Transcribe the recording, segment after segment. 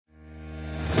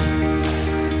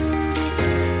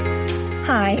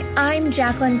Hi, I'm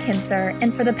Jacqueline Kinser,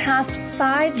 and for the past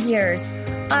 5 years,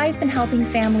 I've been helping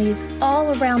families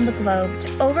all around the globe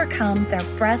to overcome their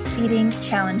breastfeeding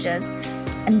challenges.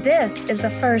 And this is the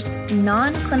first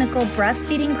non-clinical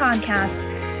breastfeeding podcast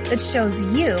that shows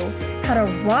you how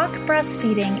to rock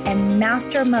breastfeeding and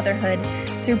master motherhood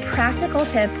through practical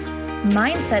tips,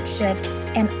 mindset shifts,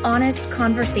 and honest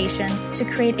conversation to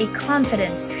create a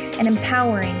confident and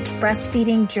empowering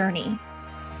breastfeeding journey.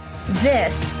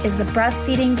 This is the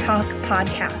Breastfeeding Talk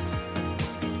Podcast.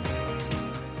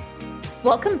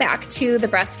 Welcome back to the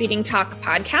Breastfeeding Talk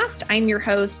Podcast. I'm your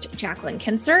host, Jacqueline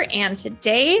Kinser, and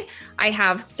today I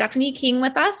have Stephanie King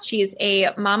with us. She's a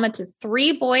mama to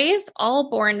 3 boys,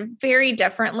 all born very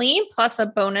differently, plus a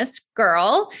bonus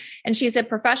girl. And she's a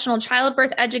professional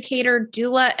childbirth educator,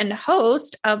 doula, and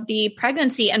host of the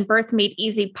Pregnancy and Birth Made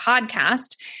Easy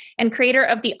podcast, and creator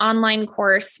of the online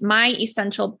course, My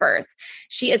Essential Birth.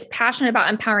 She is passionate about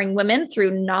empowering women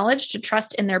through knowledge to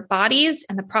trust in their bodies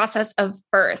and the process of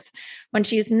birth. When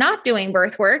she's not doing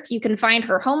birth work, you can find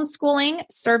her homeschooling,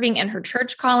 serving in her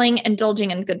church calling, indulging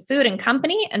in good food and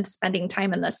company, and spending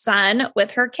time in the sun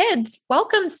with her kids.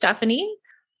 Welcome, Stephanie.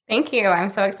 Thank you. I'm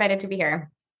so excited to be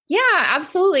here. Yeah,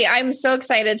 absolutely. I'm so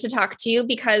excited to talk to you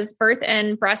because birth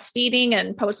and breastfeeding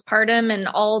and postpartum and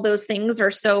all those things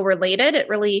are so related. It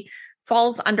really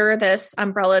falls under this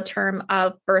umbrella term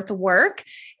of birth work.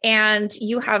 And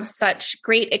you have such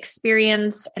great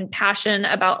experience and passion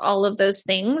about all of those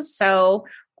things. So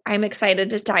I'm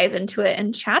excited to dive into it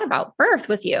and chat about birth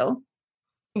with you.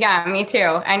 Yeah, me too.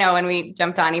 I know when we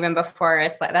jumped on even before,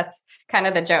 it's like, that's kind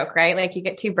of the joke, right? Like you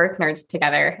get 2 birth nerds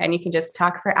together and you can just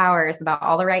talk for hours about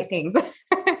all the right things.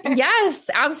 Yes,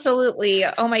 absolutely.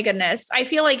 Oh my goodness. I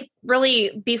feel like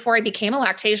really before I became a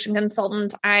lactation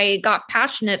consultant, I got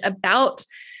passionate about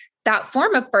that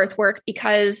form of birth work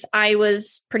because I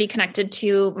was pretty connected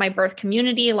to my birth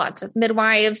community, lots of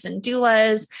midwives and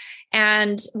doulas.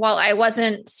 And while I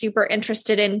wasn't super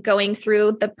interested in going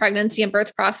through the pregnancy and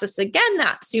birth process again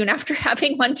that soon after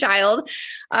having one child,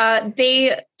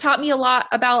 they taught me a lot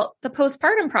about the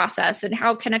postpartum process and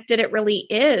how connected it really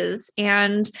is.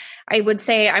 And I would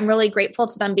say I'm really grateful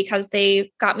to them because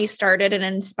they got me started and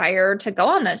inspired to go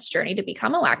on this journey to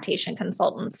become a lactation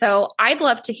consultant. So I'd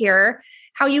love to hear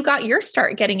how you got your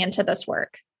start getting into this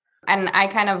work. And I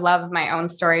kind of love my own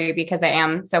story because I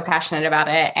am so passionate about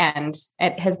it. And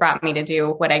it has brought me to do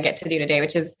what I get to do today,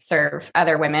 which is serve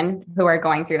other women who are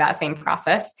going through that same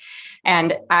process.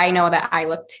 And I know that I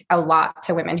looked a lot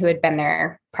to women who had been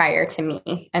there prior to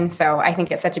me. And so I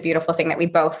think it's such a beautiful thing that we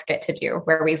both get to do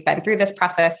where we've been through this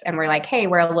process and we're like, hey,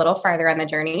 we're a little farther on the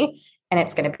journey and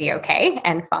it's going to be okay.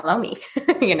 And follow me.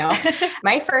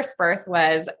 My first birth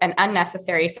was an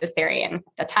unnecessary cesarean.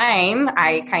 At the time,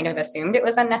 I kind of assumed it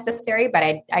was unnecessary, but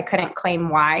I couldn't claim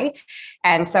why.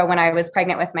 And so when I was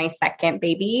pregnant with my second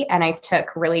baby and I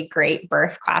took really great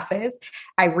birth classes,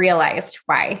 I realized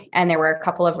why. And there were a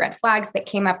couple of red flags that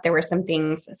came up. There were some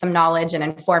things, some knowledge and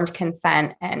informed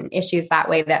consent and issues that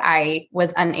way that I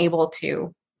was unable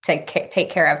to take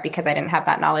care of because I didn't have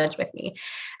that knowledge with me.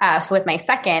 So with my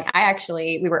second,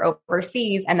 we were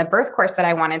overseas and the birth course that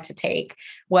I wanted to take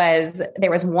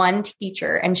there was one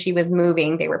teacher and she was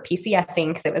moving. They were PCSing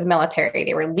because it was military.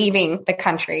 They were leaving the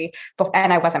country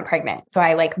and I wasn't pregnant. So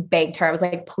I begged her. I was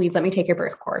like, please let me take your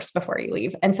birth course before you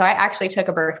leave. And so I actually took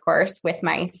a birth course with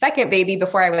my second baby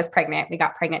before I was pregnant. We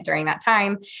got pregnant during that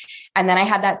time. And then I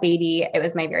had that baby. It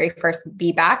was my very first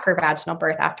VBAC or vaginal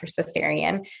birth after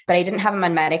cesarean, but I didn't have him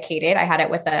unmedicated. I had it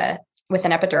with an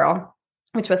epidural,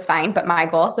 which was fine, but my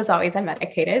goal was always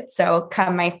unmedicated. So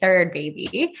come my third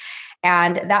baby,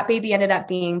 and that baby ended up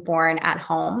being born at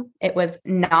home. It was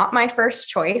not my first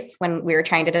choice when we were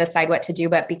trying to decide what to do,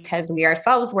 but because we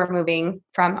ourselves were moving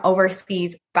from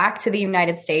overseas back to the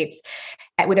United States,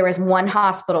 there was one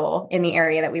hospital in the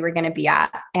area that we were going to be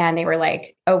at. And they were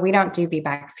like, oh, we don't do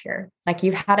VBACs here. Like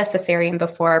you've had a cesarean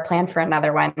before, plan for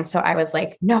another one. So I was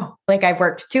like, no, I've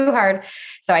worked too hard.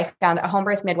 So I found a home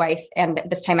birth midwife. And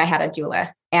this time I had a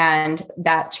doula. And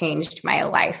that changed my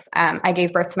life. I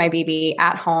gave birth to my baby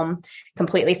at home,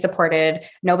 completely supported,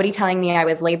 nobody telling me I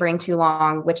was laboring too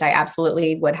long, which I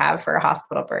absolutely would have for a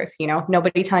hospital birth.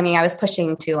 Nobody telling me I was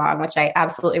pushing too long, which I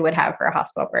absolutely would have for a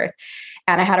hospital birth.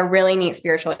 And I had a really neat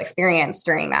spiritual experience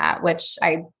during that, which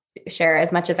I share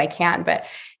as much as I can. But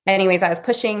anyways, I was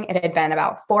pushing. It had been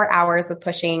about 4 hours of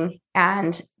pushing.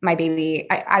 And my baby,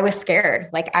 I was scared.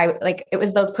 It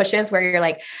was those pushes where you're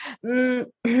like, and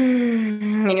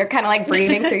you're kind of like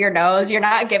breathing through your nose. You're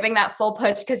not giving that full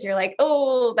push because you're like,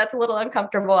 oh, that's a little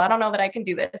uncomfortable. I don't know that I can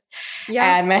do this.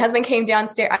 Yeah. And my husband came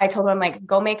downstairs. I told him, like,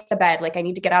 go make the bed. Like, I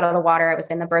need to get out of the water. I was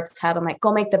in the birth tub. I'm like,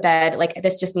 go make the bed. Like,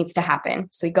 this just needs to happen.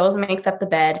 So he goes and makes up the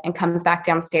bed and comes back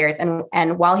downstairs.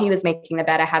 And while he was making the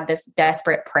bed, I had this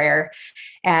desperate prayer.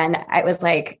 And I was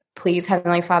like, please,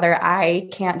 Heavenly Father, I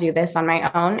can't do this on my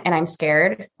own and I'm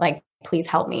scared. Like, please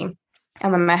help me.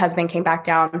 And when my husband came back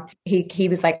down, he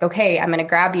was like, okay, I'm going to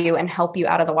grab you and help you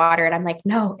out of the water. And I'm like,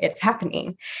 no, it's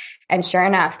happening. And sure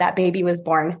enough, that baby was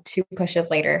born 2 pushes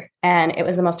later. And it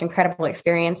was the most incredible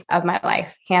experience of my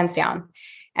life, hands down.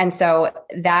 And so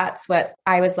that's what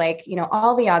I was like,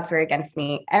 all the odds were against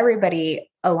me. Everybody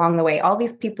along the way, all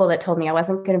these people that told me I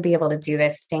wasn't going to be able to do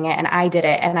this, dang it. And I did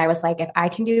it. And I was like, if I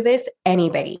can do this,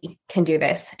 anybody can do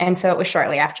this. And so it was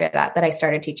shortly after that I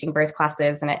started teaching birth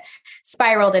classes, and it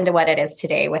spiraled into what it is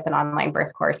today with an online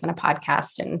birth course and a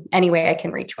podcast and any way I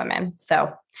can reach women.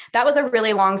 So that was a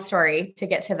really long story to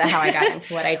get to how I got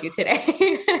into what I do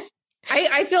today.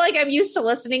 I feel like I'm used to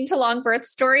listening to long birth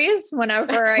stories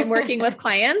whenever I'm working with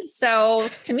clients. So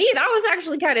to me, that was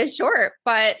actually kind of short,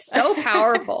 but so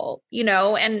powerful,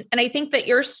 and I think that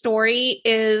your story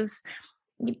is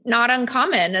not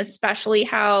uncommon, especially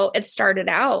how it started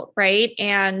out. Right.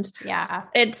 And yeah,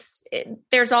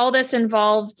 there's all this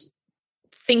involved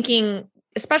thinking,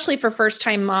 especially for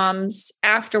first-time moms,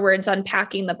 afterwards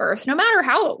unpacking the birth, no matter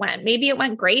how it went. Maybe it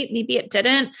went great. Maybe it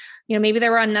didn't. Maybe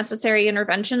there were unnecessary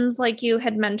interventions like you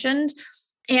had mentioned.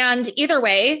 And either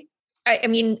way, I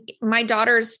mean, my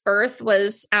daughter's birth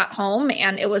was at home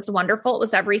and it was wonderful. It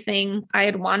was everything I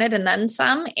had wanted and then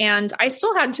some. And I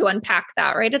still had to unpack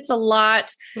that, right? It's a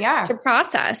lot to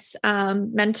process,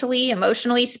 mentally,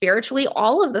 emotionally, spiritually,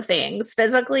 all of the things.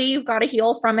 Physically, you've got to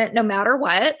heal from it no matter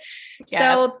what. Yeah.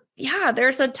 So yeah,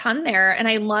 there's a ton there. And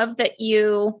I love that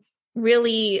you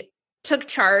really took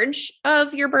charge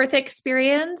of your birth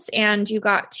experience and you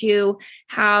got to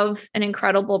have an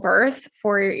incredible birth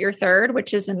for your third,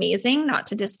 which is amazing, not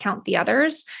to discount the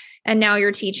others. And now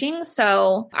you're teaching.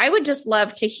 So I would just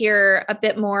love to hear a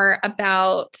bit more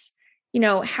about,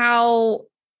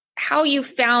 how you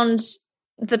found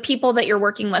the people that you're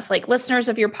working with, like listeners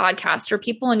of your podcast or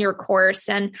people in your course,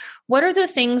 and what are the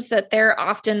things that they're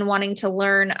often wanting to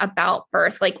learn about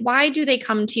birth? Like, why do they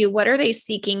come to you? What are they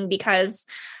seeking? Because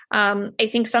I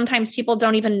think sometimes people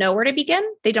don't even know where to begin.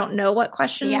 They don't know what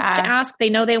questions to ask. They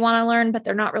know they want to learn, but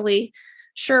they're not really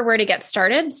sure where to get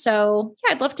started. So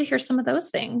yeah, I'd love to hear some of those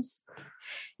things.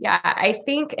 Yeah, I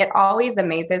think it always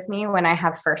amazes me when I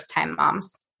have first-time moms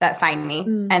that find me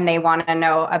and they want to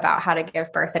know about how to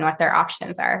give birth and what their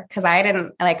options are. Cause I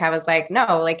was like,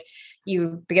 no, like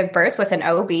you give birth with an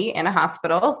OB in a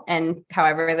hospital and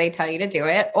however they tell you to do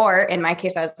it. Or in my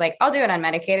case, I was like, I'll do it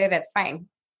unmedicated. It's fine.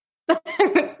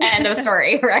 End of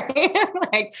story,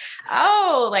 right?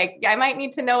 I might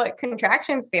need to know what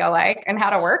contractions feel like and how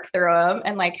to work through them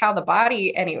and like how the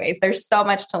body, anyways, there's so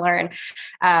much to learn.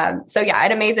 So yeah,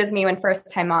 it amazes me when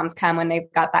first-time moms come, when they've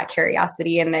got that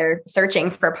curiosity and they're searching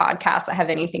for podcasts that have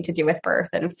anything to do with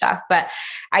birth and stuff. But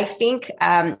I think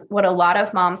what a lot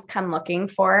of moms come looking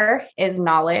for is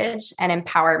knowledge and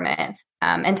empowerment.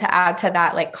 And to add to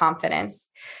that, like confidence.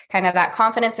 Kind of that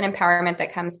confidence and empowerment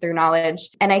that comes through knowledge.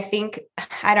 And I think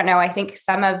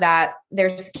some of that,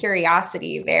 there's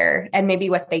curiosity there. And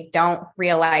maybe what they don't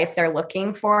realize they're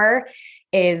looking for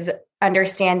is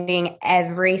understanding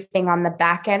everything on the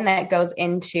back end that goes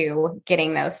into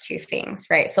getting those two things,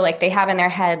 right? So like they have in their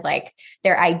head, like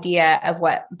their idea of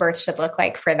what birth should look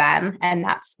like for them. And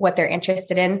that's what they're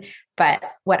interested in. But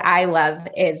what I love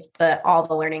is all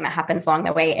the learning that happens along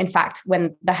the way. In fact,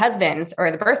 when the husbands or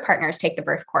the birth partners take the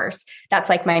birth course, that's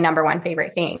like my number one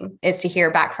favorite thing is to hear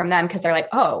back from them. Cause they're like,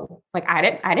 oh, like I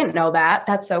didn't know that.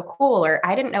 That's so cool. Or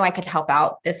I didn't know I could help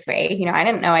out this way. I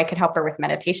didn't know I could help her with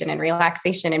meditation and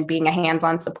relaxation and being a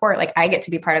hands-on support. Like I get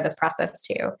to be part of this process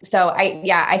too. So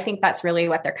I think that's really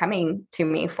what they're coming to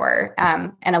me for.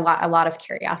 And a lot of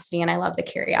curiosity. And I love the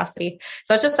curiosity.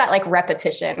 So it's just that like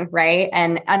repetition, right?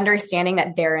 And understanding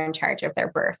that they're in charge of their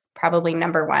birth, probably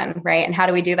number one, right? And how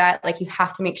do we do that? Like you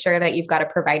have to make sure that you've got a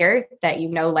provider that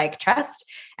trust,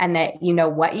 and that you know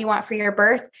what you want for your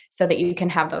birth so that you can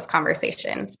have those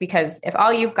conversations. Because if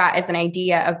all you've got is an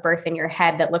idea of birth in your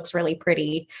head that looks really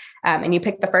pretty, and you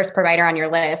pick the first provider on your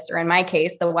list, or in my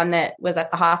case, the one that was at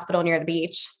the hospital near the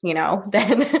beach,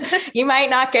 then you might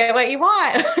not get what you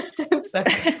want. So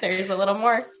there's a little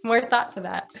more thought to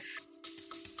that.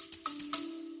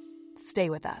 Stay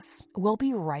with us. We'll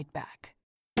be right back.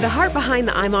 The heart behind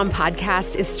the iMom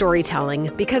podcast is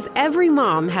storytelling, because every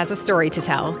mom has a story to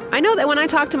tell. I know that when I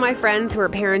talk to my friends who are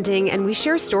parenting and we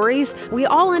share stories, we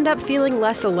all end up feeling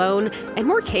less alone and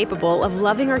more capable of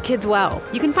loving our kids well.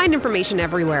 You can find information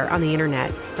everywhere on the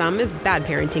internet. Some is bad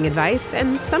parenting advice,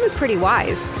 and some is pretty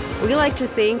wise. We like to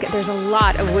think there's a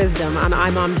lot of wisdom on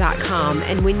imom.com,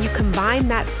 and when you combine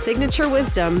that signature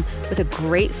wisdom with a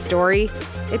great story,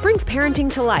 it brings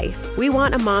parenting to life. We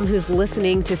want a mom who's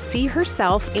listening to see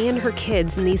herself and her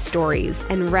kids in these stories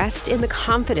and rest in the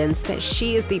confidence that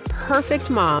she is the perfect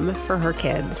mom for her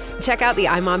kids. Check out the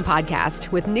iMom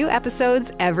podcast with new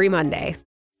episodes every Monday.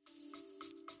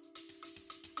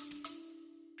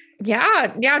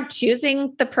 Yeah.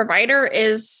 Choosing the provider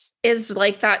is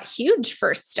like that huge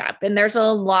first step. And there's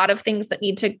a lot of things that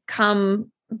need to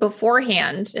come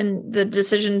beforehand in the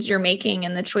decisions you're making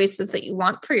and the choices that you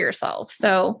want for yourself.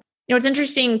 So, it's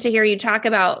interesting to hear you talk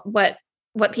about what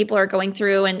people are going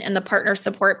through and the partner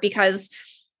support, because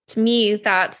to me,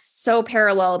 that's so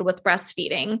paralleled with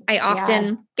breastfeeding. I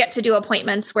often get to do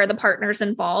appointments where the partner's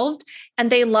involved and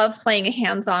they love playing a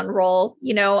hands-on role.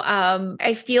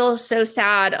 I feel so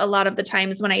sad a lot of the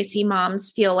times when I see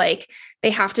moms feel like they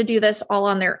have to do this all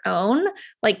on their own.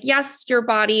 Like, yes, your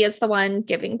body is the one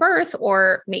giving birth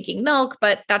or making milk,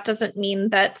 but that doesn't mean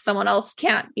that someone else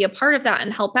can't be a part of that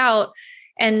and help out.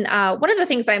 And one of the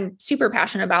things I'm super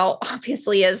passionate about,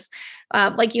 obviously, is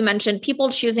like you mentioned, people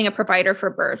choosing a provider for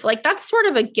birth. Like, that's sort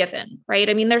of a given, right?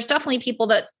 I mean, there's definitely people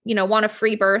that, want a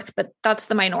free birth, but that's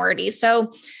the minority.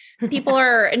 So people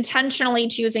are intentionally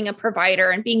choosing a provider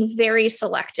and being very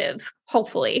selective,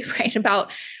 hopefully, right,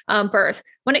 about birth.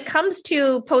 When it comes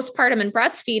to postpartum and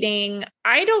breastfeeding,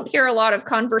 I don't hear a lot of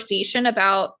conversation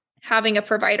about having a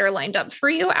provider lined up for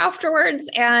you afterwards.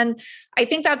 And I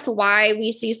think that's why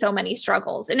we see so many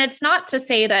struggles. And it's not to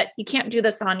say that you can't do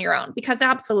this on your own, because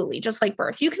absolutely, just like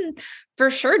birth, you can for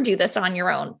sure do this on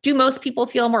your own. Do most people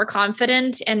feel more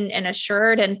confident and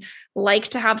assured and like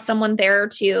to have someone there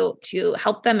to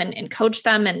help them and coach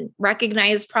them and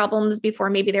recognize problems before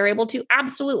maybe they're able to?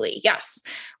 Absolutely. Yes.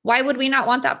 Why would we not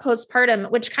want that postpartum?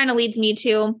 Which kind of leads me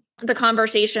to the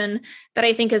conversation that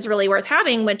I think is really worth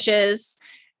having, which is,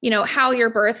 how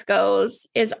your birth goes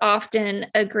is often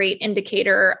a great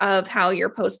indicator of how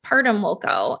your postpartum will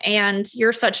go. And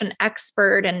you're such an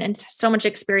expert and so much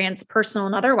experience, personal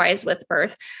and otherwise, with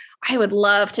birth. I would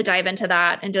love to dive into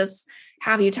that and just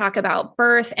have you talk about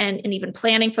birth and even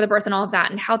planning for the birth and all of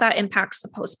that and how that impacts the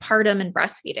postpartum and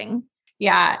breastfeeding.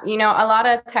 Yeah. A lot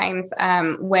of times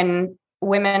when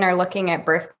women are looking at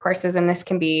birth courses, and this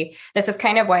is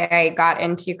kind of why I got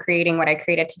into creating what I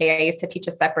created today. I used to teach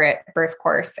a separate birth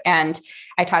course and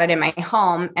I taught it in my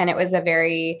home, and it was a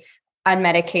very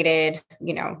unmedicated,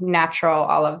 natural,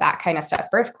 all of that kind of stuff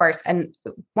birth course. And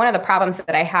one of the problems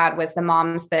that I had was the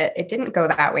moms that it didn't go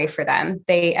that way for them.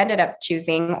 They ended up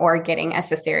choosing or getting a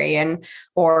cesarean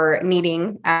or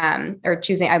needing, or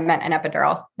choosing, I meant an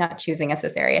epidural, not choosing a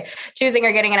cesarean, choosing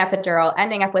or getting an epidural,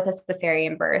 ending up with a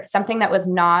cesarean birth, something that was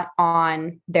not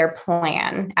on their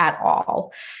plan at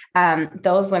all.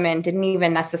 Those women didn't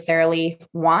even necessarily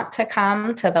want to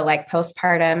come to the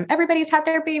postpartum, everybody's had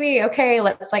their baby. Okay,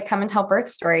 let's come and tell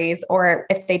birth stories. Or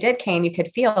if they did came, you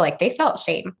could feel like they felt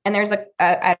shame. And there's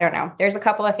I don't know, there's a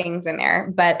couple of things in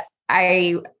there, but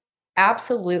I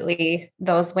absolutely,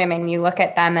 those women, you look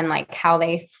at them and how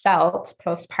they felt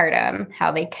postpartum,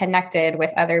 how they connected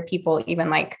with other people, even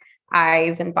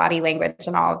eyes and body language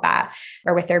and all of that,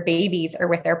 or with their babies or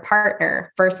with their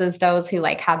partner, versus those who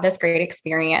had this great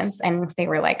experience and they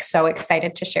were so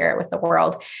excited to share it with the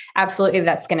world. Absolutely.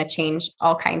 That's going to change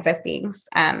all kinds of things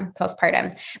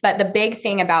postpartum. But the big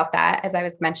thing about that, as I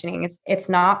was mentioning, is it's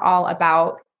not all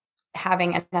about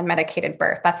having an unmedicated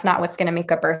birth. That's not what's going to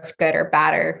make a birth good or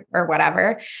bad or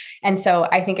whatever. And so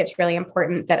I think it's really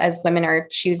important that as women are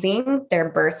choosing their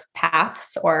birth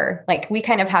paths, or we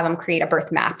kind of have them create a birth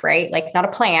map, right? Not a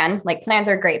plan, plans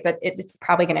are great, but it's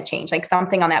probably going to change.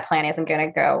 Something on that plan isn't going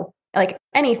to go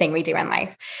anything we do in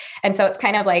life. And so it's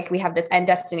kind of we have this end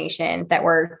destination that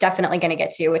we're definitely going to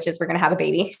get to, which is we're going to have a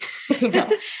baby,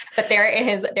 but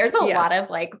there's a lot of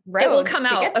roads. It will come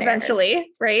out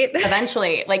eventually, right?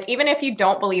 Eventually, even if you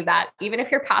don't believe that, even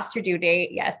if you're past your due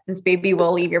date, yes, this baby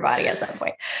will leave your body at some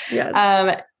point.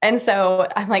 Yes. And so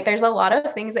I'm there's a lot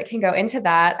of things that can go into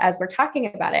that as we're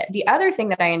talking about it. The other thing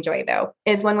that I enjoy though,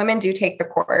 is when women do take the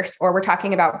course, or we're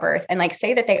talking about birth, and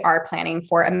say that they are planning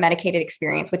for a medicated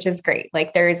experience, which is great.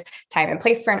 There's time and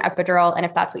place for an epidural. And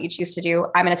if that's what you choose to do,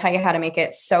 I'm going to tell you how to make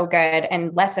it so good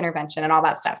and less intervention and all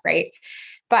that stuff. Right.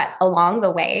 But along the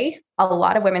way, a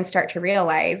lot of women start to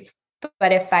realize,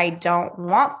 but if I don't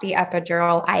want the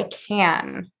epidural, I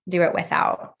can do it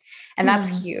without. And that's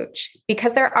huge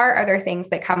because there are other things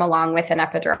that come along with an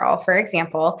epidural. For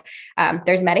example,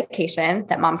 there's medication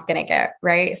that mom's going to get,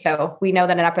 right? So we know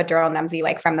that an epidural numbs you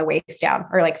like from the waist down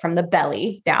or like from the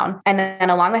belly down. And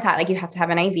then along with that, like you have to have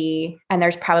an IV, and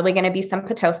there's probably going to be some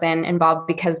Pitocin involved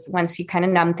because once you kind of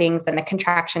numb things, then the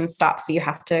contractions stop. So you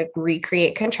have to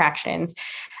recreate contractions.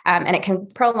 And it can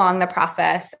prolong the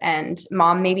process, and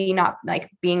mom maybe not like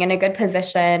being in a good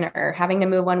position or having to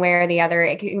move one way or the other.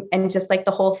 And just like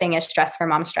the whole thing is stress for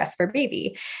mom, stress for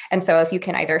baby. And so if you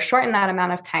can either shorten that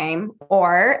amount of time,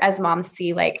 or as moms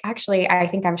see, like, actually, I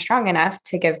think I'm strong enough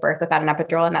to give birth without an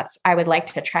epidural, and I would like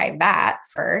to try that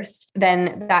first,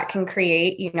 then that can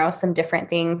create, some different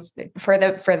things for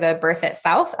the birth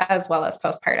itself, as well as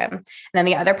postpartum. And then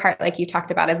the other part, like you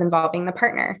talked about, is involving the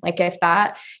partner. Like if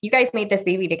you guys made this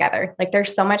baby together, like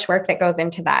there's so much work that goes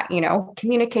into that,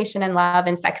 communication and love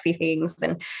and sexy things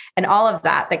and all of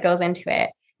that goes into it.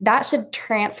 That should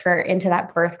transfer into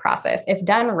that birth process. If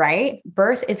done right,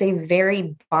 birth is a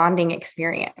very bonding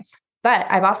experience. But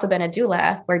I've also been a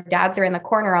doula where dads are in the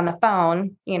corner on the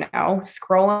phone,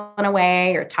 scrolling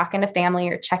away or talking to family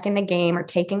or checking the game or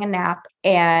taking a nap,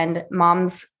 and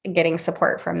mom's getting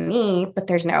support from me, but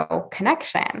there's no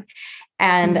connection.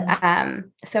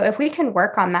 And so if we can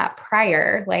work on that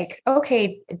prior, like,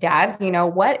 okay, dad,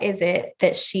 what is it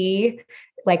that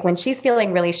like when she's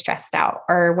feeling really stressed out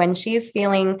or when she's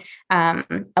feeling a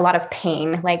lot of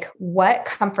pain, like what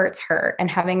comforts her, and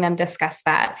having them discuss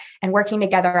that and working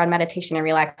together on meditation and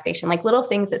relaxation, like little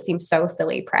things that seem so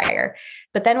silly prior.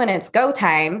 But then when it's go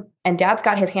time and dad's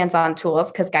got his hands on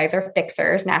tools, because guys are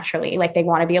fixers naturally, like they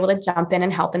want to be able to jump in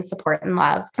and help and support and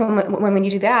love. When you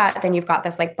do that, then you've got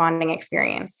this like bonding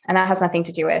experience. And that has nothing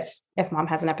to do with if mom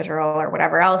has an epidural or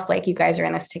whatever else, like you guys are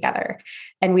in this together.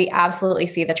 And we absolutely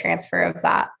see the transfer of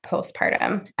that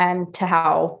postpartum and to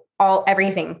how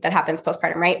everything that happens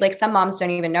postpartum, right? Like some moms don't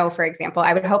even know, for example,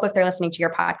 I would hope if they're listening to your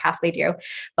podcast, they do,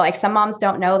 but like some moms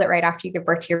don't know that right after you give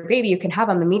birth to your baby, you can have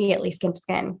them immediately skin to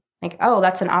skin. Like, oh,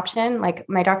 that's an option. Like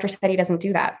my doctor said he doesn't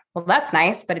do that. Well, that's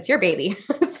nice, but it's your baby.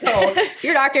 So if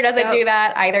your doctor doesn't do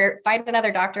that, either find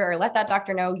another doctor or let that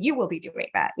doctor know you will be doing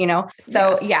that,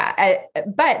 So yes.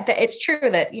 But it's true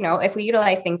that, if we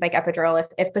utilize things like epidural,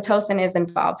 if Pitocin is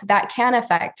involved, that can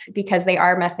affect, because they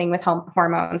are messing with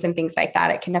hormones and things like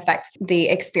that. It can affect the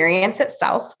experience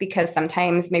itself, because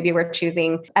sometimes maybe we're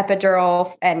choosing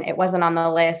epidural and it wasn't on the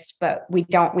list, but we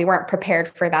weren't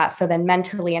prepared for that. So then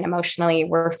mentally and emotionally,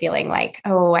 we're feeling like,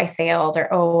 oh, I failed, or,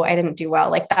 oh, I didn't do well.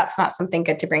 Like that's not something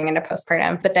good to bring into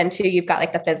postpartum. But then too, you've got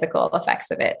like the physical effects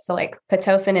of it. So like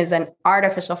Pitocin is an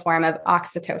artificial form of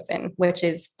oxytocin, which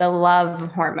is the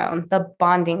love hormone, the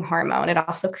bonding hormone. It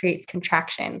also creates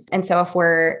contractions. And so if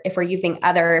we're using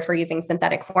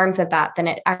synthetic forms of that, then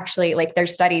it actually, like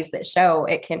there's studies that show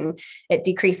it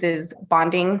decreases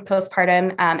bonding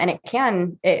postpartum.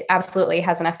 And it absolutely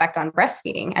has an effect on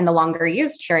breastfeeding and the longer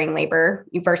used during labor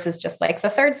versus just like the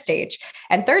third stage.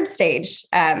 And third stage,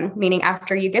 meaning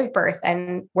after you give birth,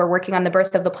 and we're working on the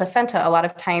birth of the placenta. A lot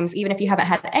of times, even if you haven't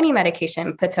had any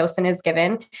medication, Pitocin is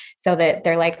given so that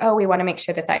they're like, oh, we want to make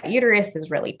sure that uterus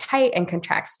is really tight and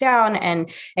contracts down and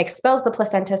expels the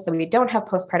placenta so we don't have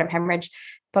postpartum hemorrhage.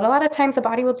 But a lot of times the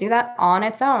body will do that on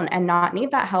its own and not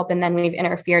need that help. And then we've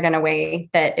interfered in a way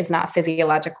that is not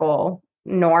physiological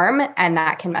norm, and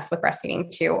that can mess with breastfeeding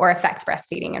too, or affect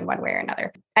breastfeeding in one way or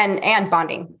another, and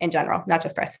bonding in general, not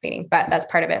just breastfeeding, but that's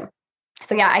part of it.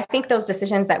 So yeah, I think those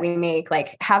decisions that we make,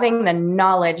 like having the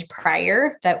knowledge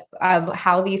prior of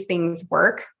how these things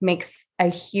work, makes a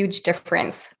huge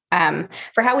difference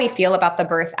for how we feel about the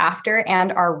birth after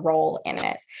and our role in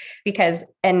it. Because,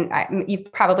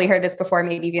 you've probably heard this before,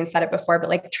 maybe you've even said it before, but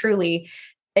like truly,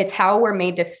 it's how we're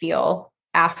made to feel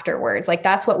afterwards. Like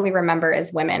that's what we remember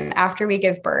as women after we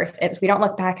give birth. We don't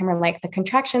look back and we're like, the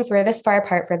contractions were this far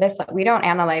apart for this. We don't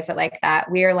analyze it like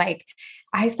that. We are like,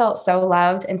 I felt so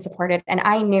loved and supported, and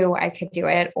I knew I could do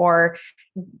it. Or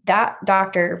that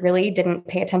doctor really didn't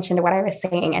pay attention to what I was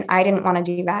saying, and I didn't want to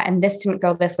do that. And this didn't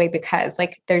go this way, because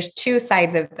like there's two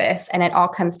sides of this, and it all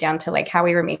comes down to like how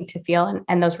we were made to feel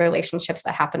and those relationships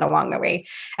that happen along the way.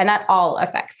 And that all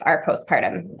affects our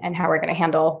postpartum and how we're going to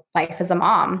handle life as a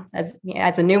mom, as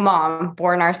a new mom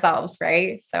born ourselves.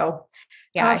 Right. So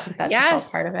yeah, I think that's just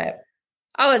all part of it.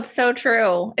 Oh, it's so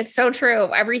true. It's so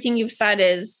true. Everything you've said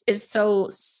is so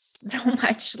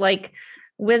much like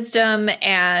wisdom.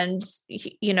 And,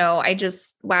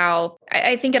 wow.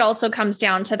 I think it also comes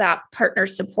down to that partner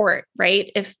support, right?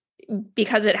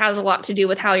 Because it has a lot to do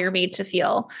with how you're made to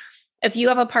feel. If you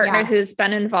have a partner who's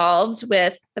been involved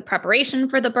with the preparation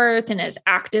for the birth and is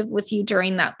active with you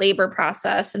during that labor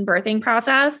process and birthing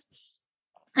process,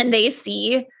 and they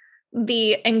see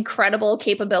the incredible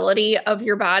capability of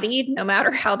your body, no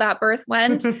matter how that birth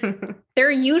went, they're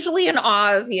usually in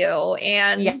awe of you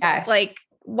and Yes. like,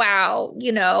 wow,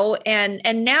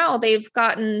 and now they've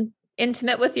gotten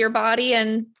intimate with your body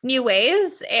in new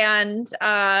ways. And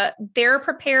they're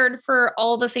prepared for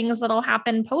all the things that'll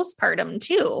happen postpartum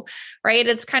too, right?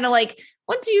 It's kind of like,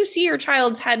 once you see your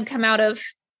child's head come out of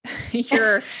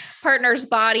your partner's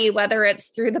body, whether it's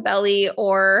through the belly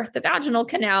or the vaginal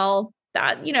canal,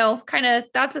 that, kind of,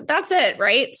 that's it.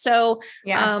 Right. So,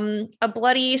 a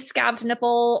bloody scabbed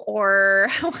nipple or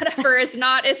whatever is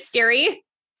not as scary.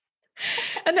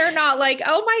 And they're not like,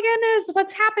 oh my goodness,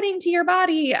 what's happening to your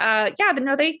body?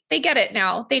 No, they get it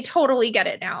now. They totally get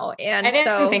it now. And I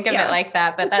didn't think of it like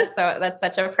that, but that's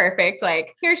such a perfect,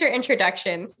 like, here's your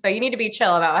introduction. So you need to be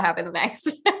chill about what happens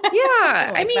next.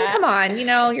 Yeah. I mean, come on,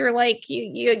 you're like,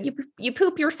 you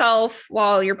poop yourself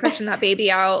while you're pushing that baby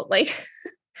out. Like,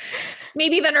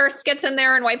 maybe the nurse gets in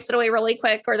there and wipes it away really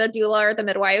quick, or the doula or the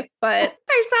midwife. But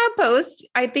I saw a post,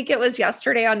 I think it was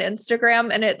yesterday on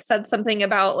Instagram, and it said something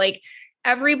about like,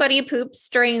 everybody poops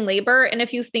during labor. And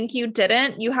if you think you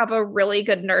didn't, you have a really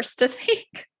good nurse to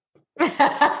thank.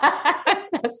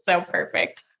 That's so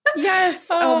perfect. Yes.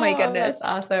 Oh my goodness.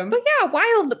 That's awesome. But yeah,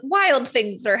 wild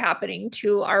things are happening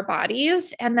to our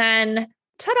bodies. And then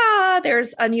ta-da,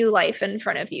 there's a new life in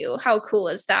front of you. How cool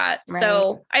is that? Right.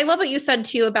 So I love what you said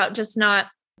too about just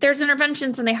there's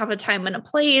interventions and they have a time and a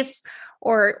place,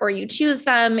 or you choose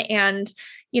them. And,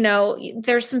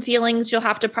 there's some feelings you'll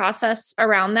have to process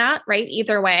around that, right?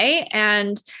 Either way.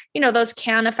 And, those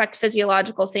can affect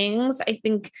physiological things. I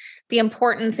think the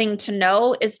important thing to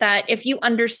know is that if you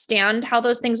understand how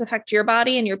those things affect your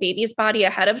body and your baby's body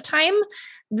ahead of time,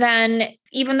 then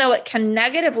even though it can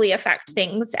negatively affect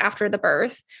things after the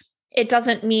birth, it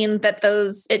doesn't mean that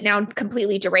it now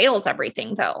completely derails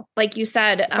everything though. Like you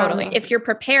said, totally. If you're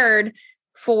prepared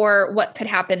for what could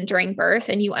happen during birth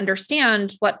and you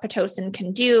understand what Pitocin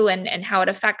can do and how it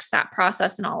affects that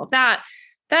process and all of that,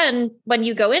 then when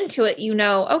you go into it,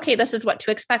 okay, this is what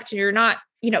to expect. And you're not,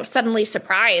 suddenly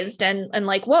surprised and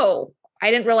like, whoa, I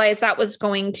didn't realize that was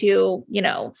going to,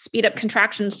 speed up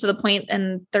contractions to the point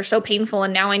and they're so painful.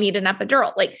 And now I need an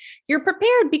epidural. Like, you're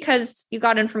prepared because you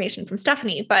got information from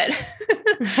Stephanie, but,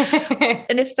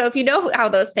 and if you know how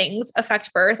those things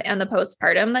affect birth and the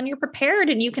postpartum, then you're prepared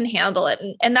and you can handle it.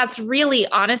 And that's really,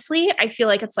 honestly, I feel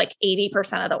like it's like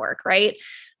 80% of the work, right?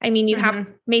 I mean, you have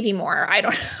maybe more, I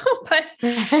don't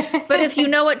know, but if you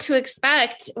know what to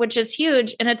expect, which is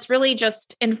huge, and it's really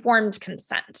just informed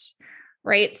consent.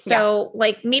 Right. So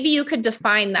like, maybe you could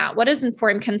define that. What does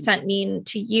informed consent mean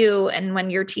to you? And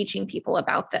when you're teaching people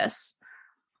about this?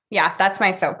 Yeah, that's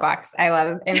my soapbox. I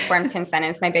love informed consent.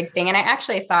 It's my big thing. And I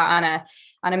actually saw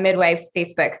on a midwife's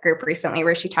Facebook group recently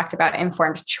where she talked about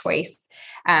informed choice,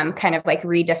 kind of like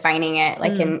redefining it,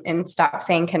 like in stop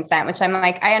saying consent, which I'm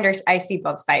like, I see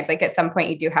both sides. Like at some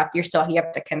point you have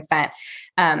to consent,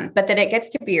 but that it gets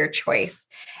to be your choice.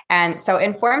 And so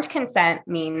informed consent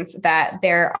means that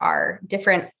there are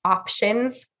different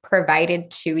options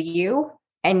provided to you,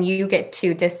 and you get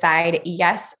to decide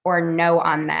yes or no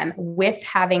on them with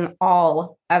having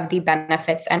all of the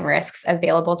benefits and risks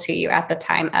available to you at the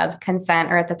time of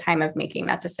consent or at the time of making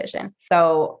that decision.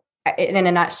 So in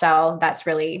a nutshell, that's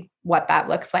really what that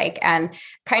looks like. And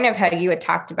kind of how you had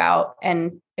talked about,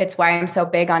 and it's why I'm so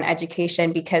big on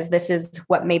education, because this is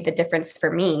what made the difference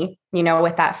for me,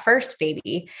 with that first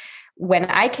baby. When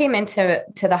I came into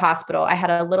the hospital, I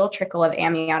had a little trickle of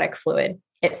amniotic fluid.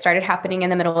 It started happening in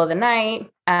the middle of the night.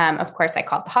 Of course, I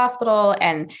called the hospital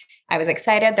and I was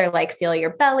excited. They're like, feel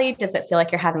your belly. Does it feel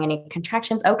like you're having any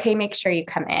contractions? Okay, make sure you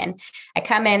come in. I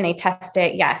come in, they test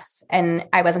it. Yes. And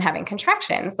I wasn't having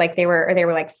contractions. Like they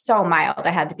were like so mild.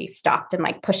 I had to be stopped and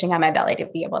like pushing on my belly to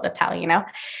be able to tell,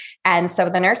 And so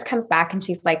the nurse comes back and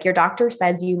she's like, your doctor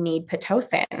says you need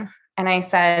Pitocin. And I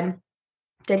said,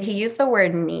 did he use the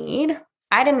word need?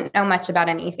 I didn't know much about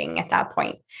anything at that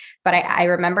point, but I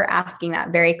remember asking that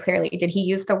very clearly. Did he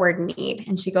use the word need?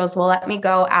 And she goes, well, let me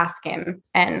go ask him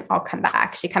and I'll come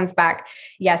back. She comes back.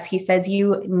 Yes, he says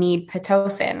you need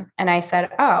Pitocin. And I said,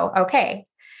 oh, okay.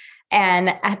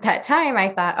 And at that time I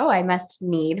thought, oh, I must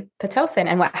need Pitocin.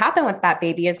 And what happened with that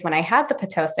baby is when I had the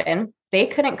Pitocin, they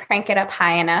couldn't crank it up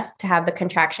high enough to have the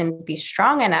contractions be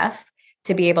strong enough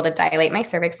to be able to dilate my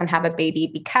cervix and have a baby,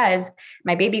 because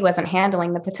my baby wasn't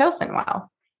handling the Pitocin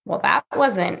well. Well,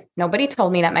 nobody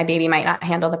told me that my baby might not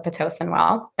handle the Pitocin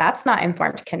well. That's not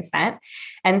informed consent.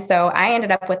 And so I ended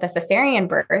up with a cesarean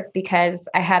birth because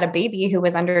I had a baby who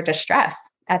was under distress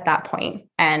at that point,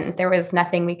 and there was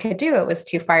nothing we could do. It was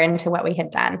too far into what we had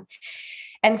done.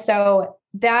 And so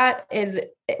that is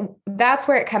that's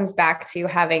where it comes back to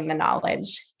having the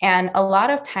knowledge. And a lot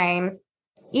of times,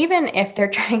 even if they're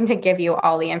trying to give you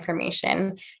all the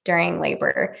information during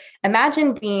labor,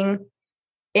 imagine being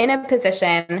in a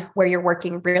position where you're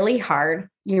working really hard,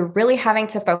 you're really having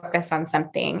to focus on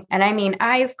something. And I mean,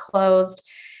 eyes closed,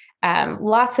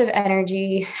 lots of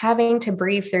energy, having to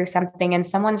breathe through something, and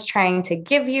someone's trying to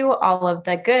give you all of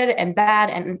the good and bad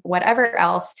and whatever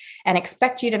else, and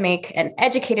expect you to make an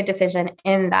educated decision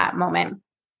in that moment.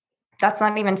 That's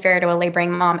not even fair to a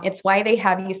laboring mom. It's why they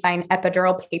have you sign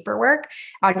epidural paperwork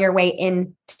on your way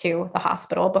into the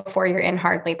hospital before you're in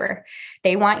hard labor.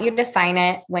 They want you to sign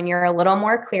it when you're a little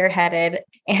more clear-headed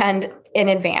and in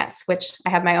advance, which I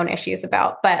have my own issues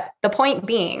about. But the point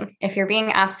being, if you're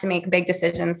being asked to make big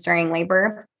decisions during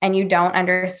labor and you don't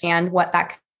understand what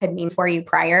that could mean for you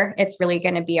prior, it's really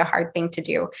going to be a hard thing to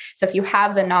do. So if you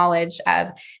have the knowledge of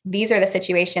these are the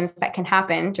situations that can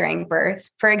happen during birth,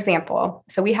 for example,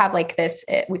 so we have like this,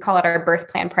 we call it our birth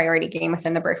plan priority game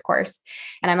within the birth course.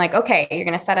 And I'm like, okay, you're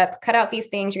going to cut out these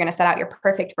things. You're going to set out your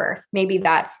perfect birth. Maybe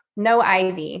that's no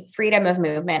IV, freedom of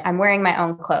movement. I'm wearing my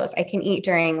own clothes. I can eat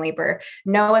during labor,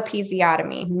 no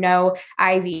episiotomy, no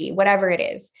IV, whatever it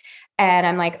is. And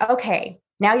I'm like, okay,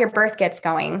 now your birth gets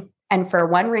going. And for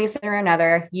one reason or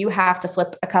another, you have to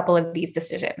flip a couple of these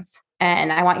decisions.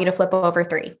 And I want you to flip over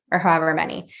 3 or however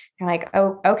many. You're like,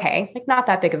 oh, okay, like not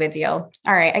that big of a deal.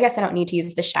 All right, I guess I don't need to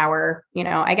use the shower.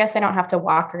 I guess I don't have to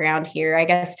walk around here. I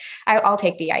guess I'll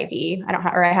take the IV.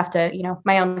 I have to,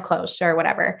 my own clothes, sure,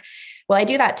 whatever. Well, I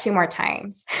do that 2 more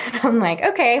times. I'm like,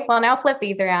 okay, well, now flip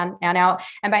these around now.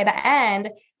 And by the end,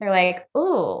 they're like,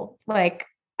 ooh, like,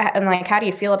 I'm like, how do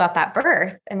you feel about that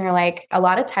birth? And they're like, a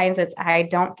lot of times I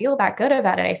don't feel that good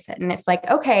about it. I said, and it's like,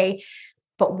 okay,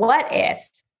 but what if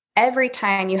every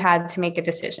time you had to make a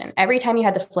decision, every time you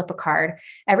had to flip a card,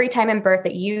 every time in birth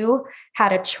that you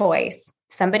had a choice,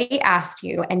 somebody asked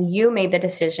you and you made the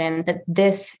decision that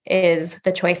this is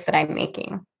the choice that I'm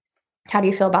making. How do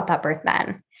you feel about that birth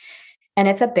then? And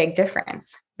it's a big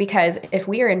difference. Because if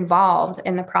we are involved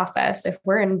in the process, if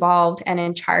we're involved and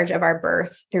in charge of our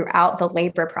birth throughout the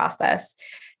labor process,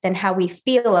 then how we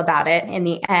feel about it in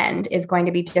the end is going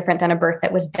to be different than a birth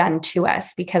that was done to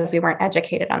us because we weren't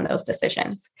educated on those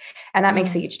decisions. And that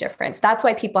makes a huge difference. That's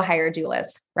why people hire doulas,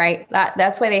 right?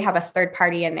 That's why they have a third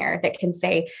party in there that can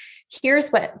say, here's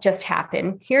what just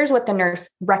happened. Here's what the nurse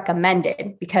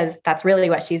recommended, because that's really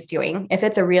what she's doing. If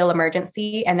it's a real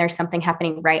emergency and there's something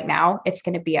happening right now, it's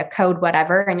going to be a code,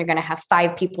 whatever, and you're going to have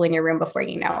 5 people in your room before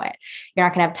you know it. You're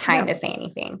not going to have time to say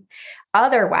anything.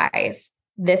 Otherwise,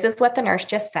 this is what the nurse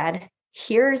just said.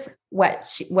 Here's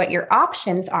what your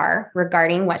options are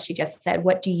regarding what she just said.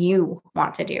 What do you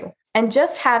want to do? And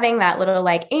just having that little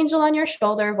like angel on your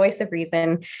shoulder, voice of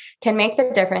reason, can make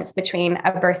the difference between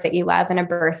a birth that you love and a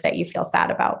birth that you feel sad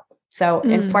about. So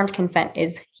informed consent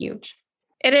is huge.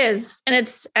 It is. And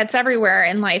it's everywhere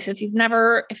in life. If you've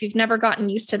never gotten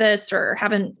used to this or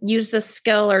haven't used this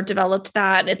skill or developed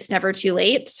that, it's never too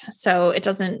late. So it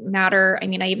doesn't matter. I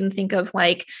mean, I even think of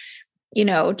like,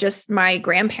 just my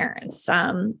grandparents,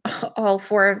 all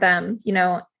 4 of them,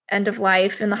 end of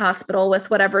life in the hospital with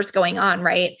whatever's going on.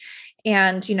 Right.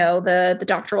 And, the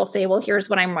doctor will say, well, here's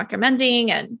what I'm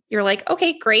recommending. And you're like,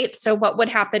 okay, great. So what would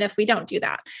happen if we don't do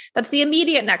that? That's the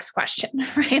immediate next question,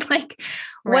 right? Like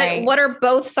what are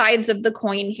both sides of the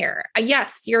coin here?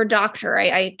 Yes, you're a doctor.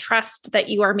 I trust that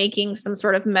you are making some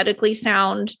sort of medically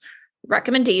sound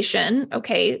recommendation.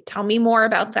 Okay. Tell me more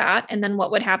about that. And then what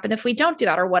would happen if we don't do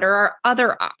that? Or what are our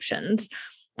other options?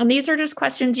 And these are just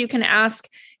questions you can ask,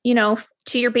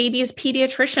 to your baby's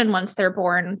pediatrician once they're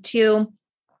born, to,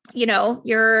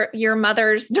 your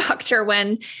mother's doctor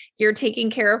when you're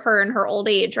taking care of her in her old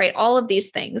age, right? All of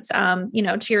these things,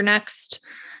 to your next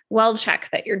well check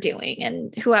that you're doing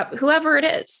and whoever it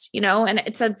is, and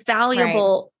it's a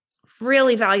valuable,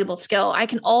 really valuable skill. I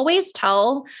can always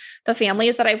tell the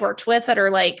families that I've worked with that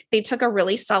are like, they took a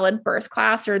really solid birth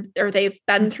class or they've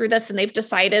been through this and they've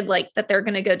decided like that they're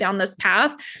going to go down this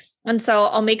path. And so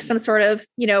I'll make some sort of,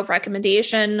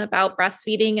 recommendation about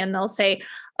breastfeeding and they'll say,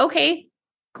 okay,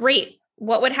 great.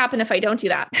 What would happen if I don't do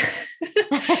that?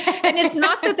 And it's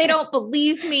not that they don't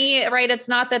believe me, right? It's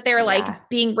not that they're like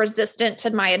being resistant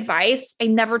to my advice. I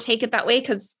never take it that way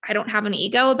because I don't have an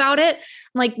ego about it.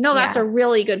 I'm like, no, that's a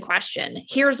really good question.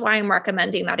 Here's why I'm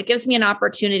recommending that. It gives me an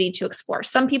opportunity to explore.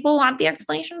 Some people want the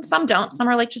explanation. Some don't. Some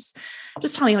are like, just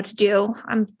tell me what to do.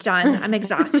 I'm done. I'm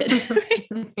exhausted.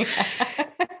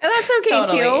 And that's okay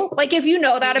too. Like if you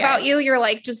know that about you, you're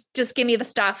like, just give me the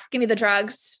stuff, give me the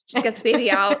drugs, just get this baby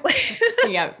out.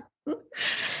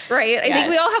 Right. I think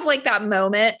we all have like that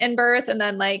moment in birth and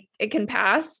then like it can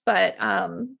pass. But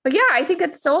yeah, I think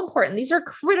it's so important. These are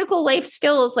critical life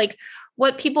skills, like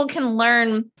what people can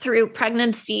learn through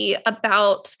pregnancy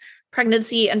about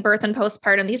pregnancy and birth and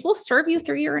postpartum. These will serve you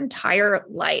through your entire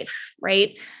life.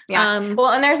 Right. Yeah. Well,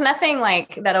 and there's nothing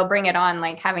like that'll bring it on,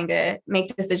 like having to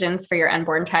make decisions for your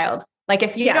unborn child. Like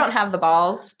if you don't have the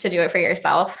balls to do it for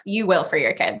yourself, you will for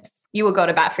your kids. You will go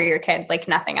to bat for your kids like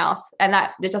nothing else. And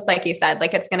that just like you said,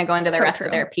 like it's going to go into the rest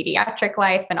of their pediatric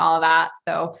life and all of that.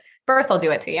 So birth will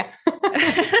do it to you.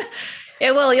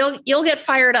 It will. You'll get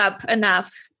fired up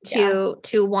enough to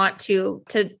want to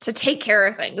take care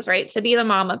of things, right? To be the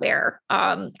mama bear.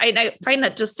 I find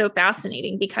that just so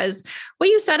fascinating because what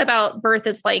you said about birth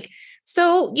is like,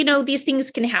 so, these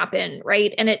things can happen,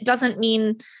 right? And it doesn't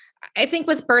mean, I think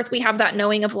with birth, we have that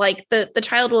knowing of like the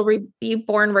child will be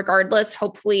born regardless,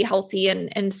 hopefully healthy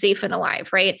and safe and alive.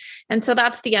 Right. And so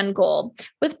that's the end goal.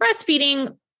 With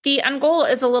breastfeeding, the end goal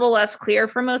is a little less clear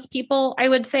for most people, I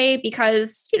would say,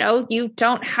 because, you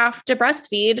don't have to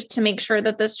breastfeed to make sure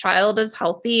that this child is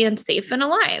healthy and safe and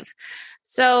alive.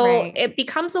 So it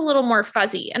becomes a little more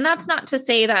fuzzy. And that's not to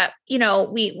say that,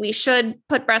 we should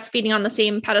put breastfeeding on the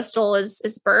same pedestal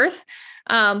as birth.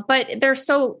 But they're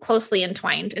so closely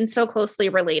entwined and so closely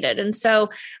related. And so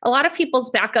a lot of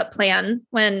people's backup plan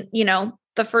when,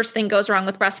 the first thing goes wrong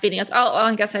with breastfeeding is,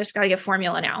 I guess I just got to get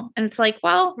formula now. And it's like,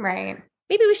 well,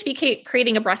 maybe we should be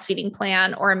creating a breastfeeding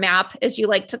plan or a map, as you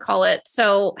like to call it.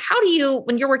 So how do you,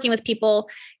 when you're working with people,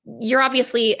 you're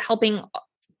obviously helping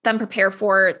them prepare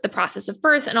for the process of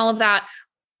birth and all of that.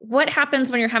 What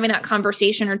happens when you're having that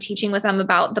conversation or teaching with them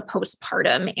about the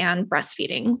postpartum and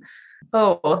breastfeeding?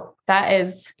 Oh, that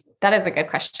is a good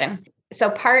question. So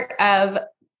part of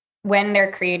when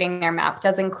they're creating their map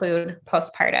does include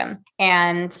postpartum.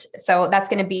 And so that's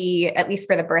going to be, at least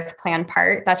for the birth plan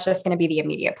part, that's just going to be the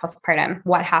immediate postpartum.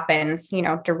 What happens,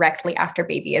 directly after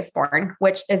baby is born,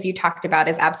 which, as you talked about,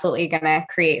 is absolutely going to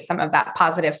create some of that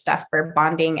positive stuff for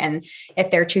bonding. And if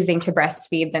they're choosing to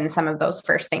breastfeed, then some of those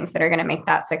first things that are going to make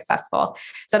that successful.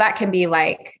 So that can be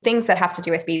like things that have to do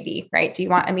with baby, right? Do you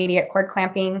want immediate cord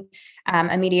clamping?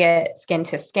 Immediate skin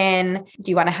to skin?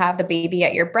 Do you want to have the baby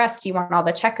at your breast? Do you want all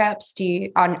the checkups? Do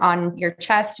you on your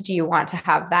chest? Do you want to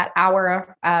have that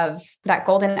hour of that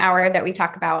golden hour that we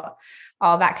talk about?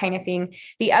 All that kind of thing.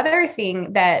 The other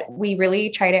thing that we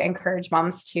really try to encourage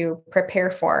moms to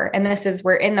prepare for, and this is,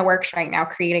 we're in the works right now,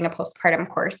 creating a postpartum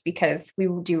course because we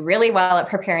do really well at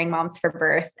preparing moms for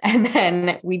birth. And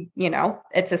then we,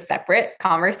 it's a separate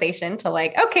conversation to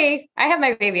like, okay, I have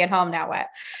my baby at home. Now what?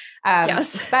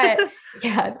 Yes. But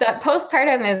yeah, that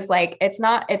postpartum is like,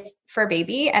 it's for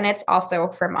baby and it's also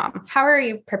for mom. How are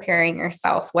you preparing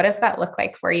yourself? What does that look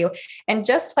like for you? And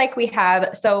just like we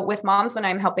have, so with moms, when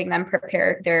I'm helping them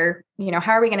prepare their,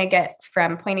 how are we going to get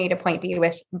from point A to point B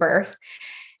with birth?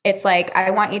 It's like,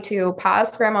 I want you to pause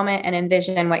for a moment and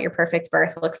envision what your perfect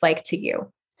birth looks like to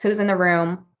you. Who's in the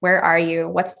room? Where are you?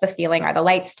 What's the feeling? Are the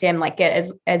lights dim? Like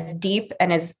get as deep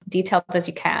and as detailed as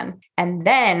you can. And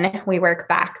then we work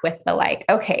back with the like,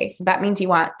 okay, so that means you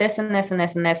want this and this and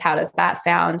this and this. How does that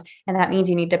sound? And that means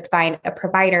you need to find a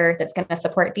provider that's going to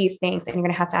support these things. And you're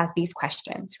going to have to ask these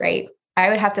questions, right? I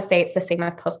would have to say it's the same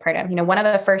with postpartum. One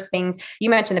of the first things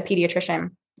you mentioned, the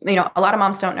pediatrician, a lot of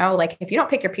moms don't know, like if you don't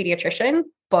pick your pediatrician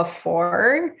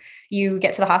before you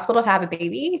get to the hospital to have a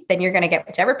baby, then you're going to get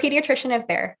whichever pediatrician is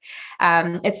there.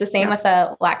 It's the same with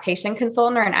a lactation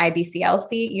consultant or an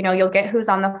IBCLC. You'll get who's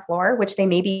on the floor, which they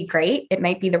may be great. It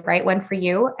might be the right one for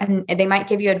you. And they might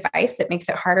give you advice that makes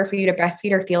it harder for you to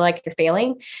breastfeed or feel like you're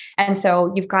failing. And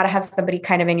so you've got to have somebody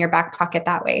kind of in your back pocket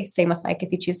that way. Same with like,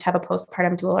 if you choose to have a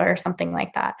postpartum doula or something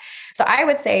like that. So I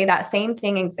would say that same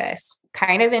thing exists.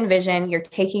 Kind of envision you're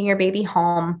taking your baby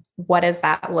home. What does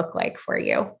that look like for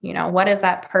you? What is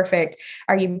that perfect?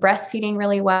 Are you breastfeeding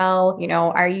really well?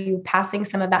 Are you passing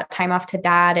some of that time off to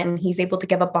dad and he's able to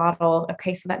give a bottle?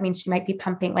 Okay. So that means she might be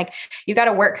pumping. Like you got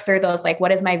to work through those, like,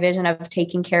 what is my vision of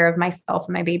taking care of myself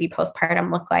and my baby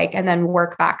postpartum look like? And then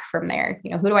work back from there.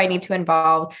 Who do I need to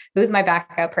involve? Who's my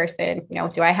backup person?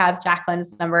 Do I have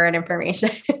Jacqueline's number and information?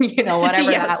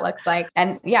 Whatever Yes. that looks like.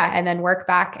 And then work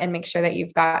back and make sure that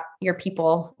you've got your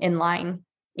people in line.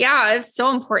 Yeah, it's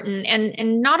so important.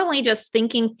 And not only just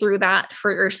thinking through that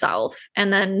for yourself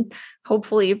and then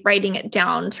hopefully writing it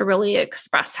down to really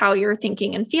express how you're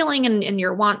thinking and feeling and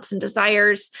your wants and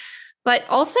desires, but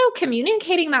also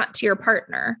communicating that to your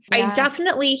partner. Yeah. I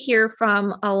definitely hear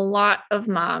from a lot of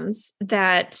moms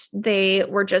that they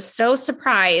were just so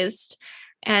surprised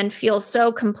and feel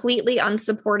so completely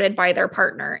unsupported by their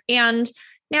partner. And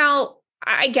now,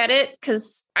 I get it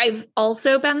because I've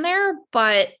also been there,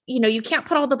 but you can't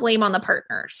put all the blame on the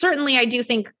partner. Certainly, I do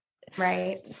think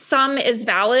some is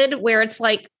valid where it's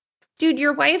like, dude,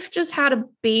 your wife just had a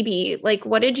baby. Like,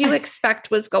 what did you expect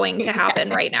was going to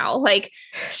happen right now? Like,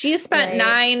 she spent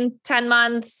 9-10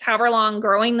 months, however long,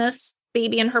 growing this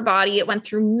baby in her body. It went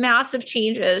through massive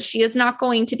changes. She is not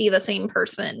going to be the same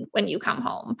person when you come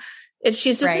home.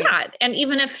 She's just not. And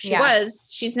even if she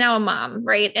was, she's now a mom.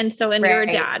 Right. And so, and you're a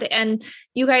dad, and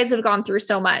you guys have gone through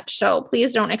so much. So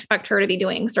please don't expect her to be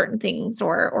doing certain things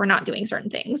or not doing certain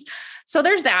things. So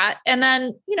there's that. And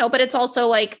then, but it's also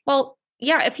like, well,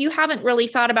 yeah, if you haven't really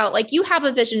thought about, like, you have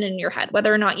a vision in your head,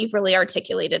 whether or not you've really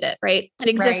articulated it, right? It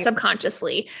exists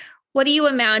subconsciously. What do you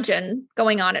imagine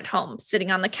going on at home?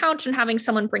 Sitting on the couch and having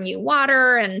someone bring you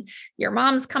water and your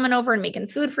mom's coming over and making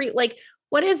food for you. Like,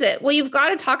 what is it? Well, you've got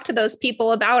to talk to those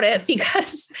people about it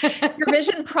because your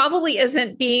vision probably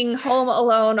isn't being home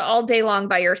alone all day long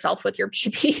by yourself with your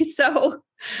baby. So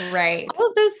all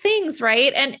of those things.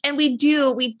 Right. And we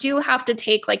do have to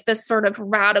take like this sort of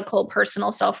radical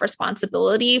personal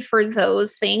self-responsibility for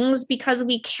those things, because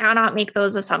we cannot make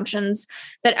those assumptions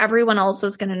that everyone else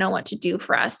is going to know what to do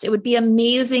for us. It would be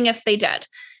amazing if they did.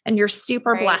 And you're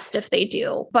super blessed if they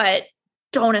do, but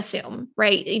don't assume,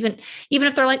 right? Even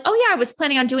if they're like, oh yeah, I was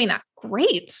planning on doing that.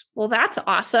 Great. Well, that's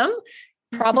awesome.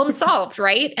 Problem solved,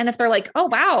 right? And if they're like, oh,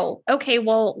 wow, okay,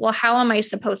 well, how am I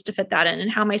supposed to fit that in? And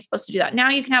how am I supposed to do that? Now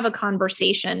you can have a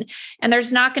conversation, and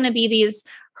there's not going to be these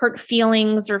hurt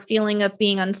feelings or feeling of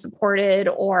being unsupported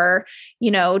or,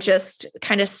 just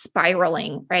kind of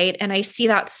spiraling, right? And I see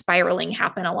that spiraling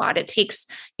happen a lot. It takes,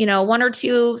 one or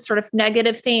two sort of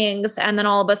negative things, and then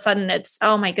all of a sudden it's,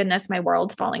 oh my goodness, my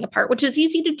world's falling apart, which is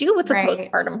easy to do with the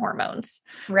postpartum hormones.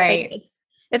 Right.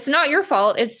 It's not your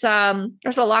fault. It's,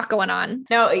 there's a lot going on.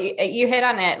 No, you hit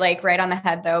on it like right on the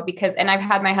head though, because, and I've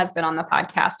had my husband on the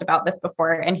podcast about this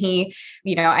before, and he,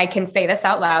 I can say this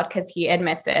out loud because he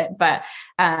admits it, but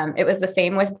it was the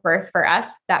same with birth for us.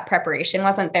 That preparation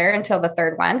wasn't there until the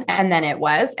third one. And then it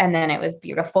was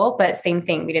beautiful, but same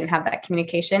thing. We didn't have that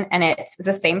communication, and it's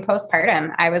the same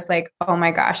postpartum. I was like, oh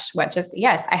my gosh,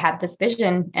 yes, I had this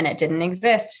vision and it didn't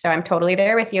exist. So I'm totally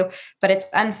there with you, but it's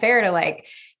unfair to like,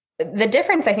 the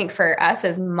difference, I think, for us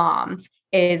as moms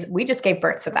is we just gave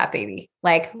birth to that baby.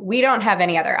 Like, we don't have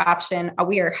any other option.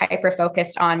 We are hyper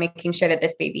focused on making sure that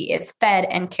this baby is fed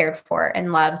and cared for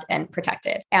and loved and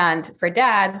protected. And for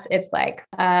dads, it's like,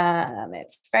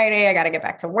 it's Friday. I got to get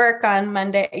back to work on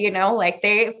Monday. Like,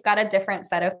 they've got a different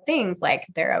set of things. Like,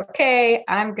 they're okay.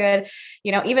 I'm good.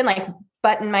 Even like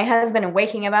button my husband and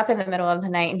waking him up in the middle of the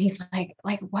night. And he's like,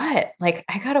 what? Like,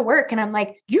 I got to work. And I'm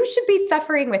like, you should be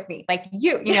suffering with me. Like have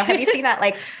you seen that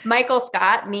like Michael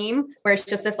Scott meme where it's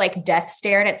just this like death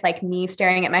stare? And it's like me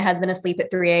staring at my husband asleep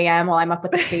at 3 a.m. while I'm up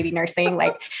with this baby nursing.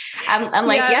 Like, I'm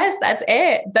like, yes, that's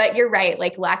it. But you're right.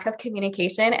 Like, lack of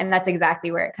communication. And that's exactly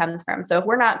where it comes from. So if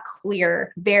we're not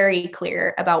very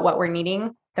clear about what we're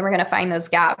needing, then we're going to find those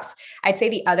gaps. I'd say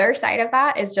the other side of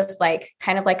that is just like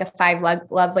kind of like a 5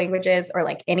 love languages or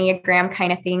like Enneagram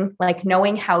kind of thing, like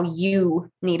knowing how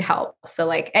you need help. So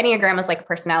like Enneagram is like a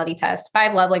personality test.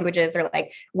 5 love languages are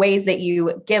like ways that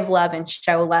you give love and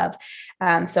show love.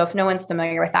 So if no one's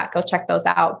familiar with that, go check those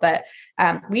out. But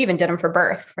we even did them for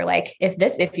birth. We're like,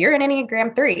 if you're an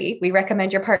Enneagram 3, we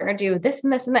recommend your partner do this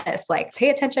and this and this, like pay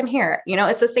attention here.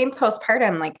 It's the same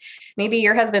postpartum. Like, maybe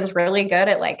your husband's really good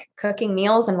at like cooking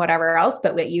meals and whatever else,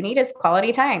 but what you need is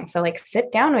quality time. So like,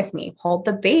 sit down with me, hold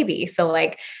the baby. So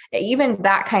like, even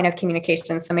that kind of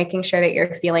communication. So making sure that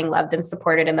you're feeling loved and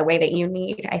supported in the way that you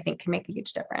need, I think can make a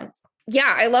huge difference.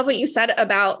 Yeah, I love what you said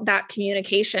about that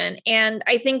communication. And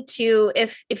I think too,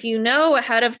 if you know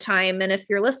ahead of time, and if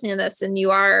you're listening to this and you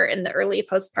are in the early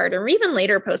postpartum or even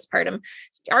later postpartum,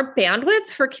 our bandwidth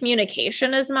for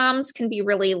communication as moms can be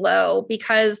really low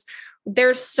because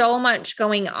there's so much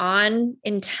going on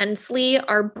intensely.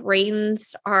 Our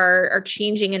brains are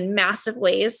changing in massive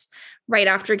ways right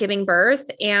after giving birth.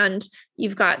 And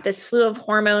you've got this slew of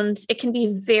hormones. It can be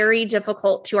very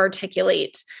difficult to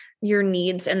articulate your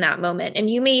needs in that moment. And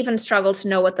you may even struggle to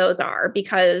know what those are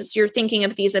because you're thinking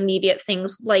of these immediate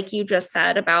things, like you just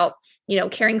said about,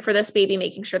 caring for this baby,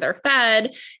 making sure they're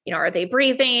fed, are they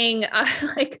breathing?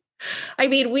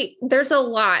 There's a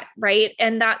lot, right?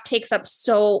 And that takes up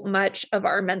so much of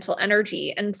our mental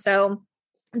energy. And so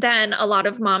then a lot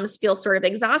of moms feel sort of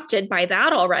exhausted by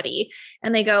that already.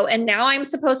 And they go, and now I'm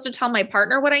supposed to tell my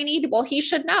partner what I need. Well, he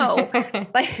should know.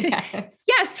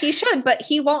 Yes, he should, but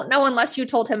he won't know unless you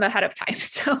told him ahead of time.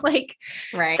 So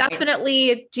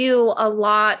definitely do a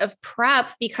lot of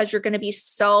prep because you're going to be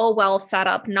so well set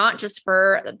up, not just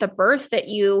for the birth that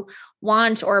you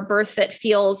want, or a birth that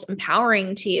feels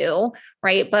empowering to you,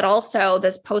 right? But also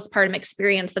this postpartum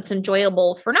experience that's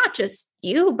enjoyable for not just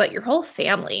you, but your whole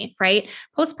family, right?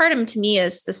 Postpartum to me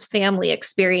is this family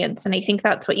experience. And I think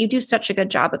that's what you do such a good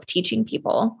job of teaching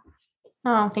people.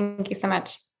 Oh, thank you so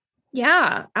much.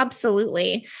 Yeah,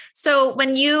 absolutely. So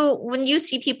when you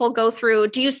see people go through,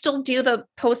 do you still do the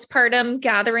postpartum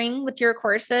gathering with your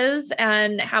courses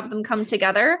and have them come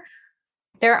together?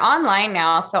 They're online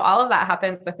now. So all of that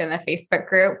happens within the Facebook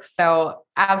group. So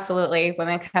absolutely,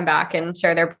 women come back and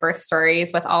share their birth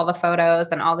stories with all the photos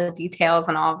and all the details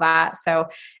and all of that. So,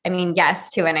 I mean, yes,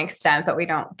 to an extent, but we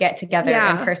don't get together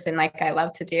in person like I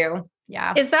love to do.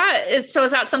 Yeah. Is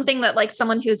that something that like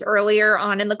someone who's earlier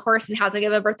on in the course and hasn't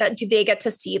given birth, that do they get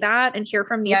to see that and hear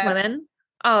from these women?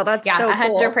 Oh, that's so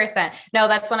cool. 100%. No,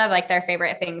 that's one of like their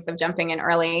favorite things of jumping in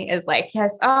early is like,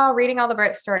 reading all the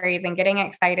birth stories and getting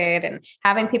excited and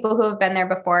having people who have been there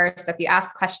before. So if you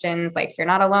ask questions, like you're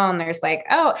not alone, there's like,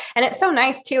 oh, and it's so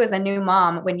nice too, as a new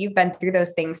mom, when you've been through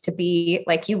those things, to be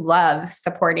like, you love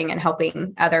supporting and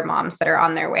helping other moms that are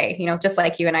on their way, just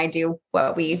like you and I do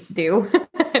what we do.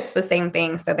 It's the same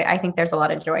thing. So I think there's a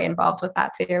lot of joy involved with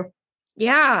that too.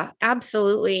 Yeah,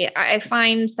 absolutely. I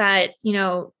find that,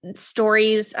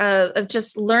 stories of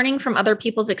just learning from other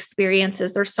people's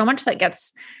experiences, there's so much that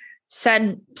gets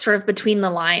said sort of between the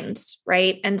lines,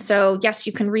 right? And so, yes,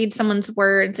 you can read someone's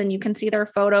words and you can see their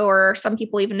photo, or some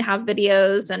people even have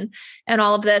videos and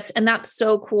all of this. And that's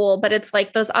so cool. But it's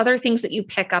like those other things that you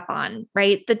pick up on,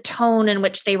 right? The tone in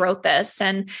which they wrote this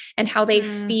and how they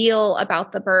feel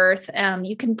about the birth.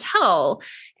 You can tell.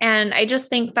 And I just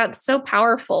think that's so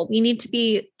powerful. We need to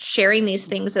be sharing these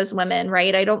things as women,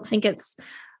 right? I don't think it's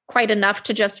quite enough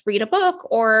to just read a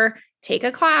book or take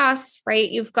a class, right?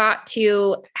 You've got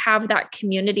to have that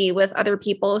community with other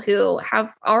people who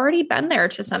have already been there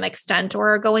to some extent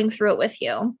or are going through it with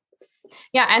you.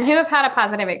 Yeah. And who have had a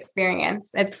positive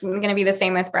experience. It's going to be the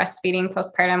same with breastfeeding,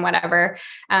 postpartum, whatever.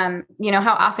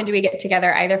 How often do we get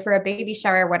together either for a baby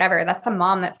shower or whatever? That's a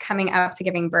mom that's coming up to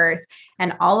giving birth.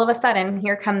 And all of a sudden,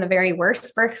 here come the very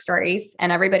worst birth stories,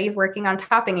 and everybody's working on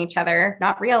topping each other,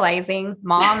 not realizing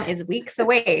mom is weeks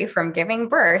away from giving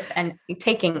birth and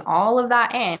taking all of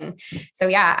that in. So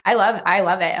yeah, I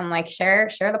love it. I'm like, share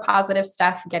the positive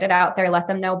stuff, get it out there, let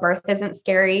them know birth isn't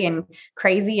scary and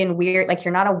crazy and weird. Like,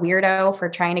 you're not a weirdo for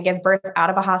trying to give birth out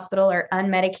of a hospital or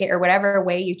unmedicated or whatever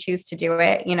way you choose to do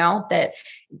it, that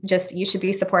just, you should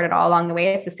be supported all along the way.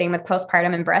 It's the same with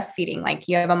postpartum and breastfeeding. Like,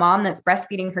 you have a mom that's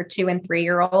breastfeeding her 2 and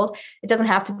 3-year-old. It doesn't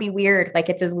have to be weird. Like,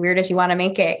 it's as weird as you want to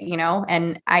make it,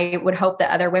 and I would hope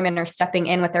that other women are stepping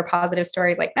in with their positive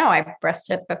stories. Like, no, I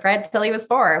breastfed Fred till he was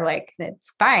 4. Like,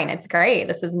 it's fine. It's great.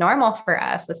 This is normal for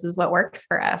us. This is what works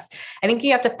for us. I think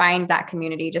you have to find that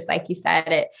community, just like you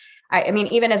said. I mean,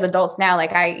 even as adults now,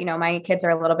 like my kids are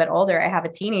a little bit older. I have a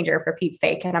teenager, for Pete's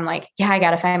sake. And I'm like, yeah, I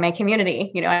got to find my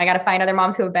community. I got to find other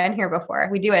moms who have been here before.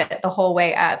 We do it the whole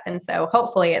way up. And so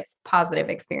hopefully it's positive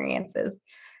experiences.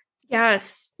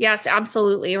 Yes,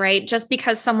 absolutely. Right. Just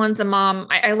because someone's a mom,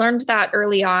 I learned that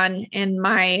early on in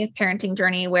my parenting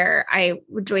journey, where I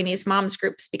would join these moms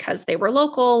groups because they were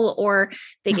local or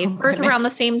they gave birth around the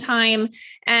same time.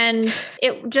 And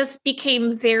it just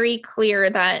became very clear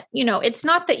that, it's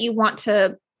not that you want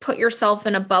to put yourself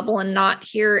in a bubble and not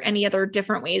hear any other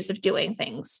different ways of doing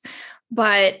things.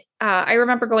 But I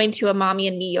remember going to a mommy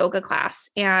and me yoga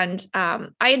class, and I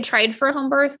had tried for a home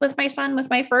birth with my son, with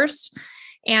my first,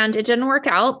 and it didn't work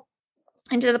out.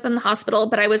 I ended up in the hospital,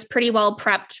 but I was pretty well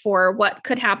prepped for what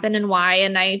could happen and why.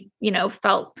 And I,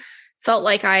 felt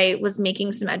like I was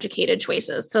making some educated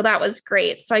choices. So that was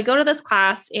great. So I go to this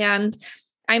class, and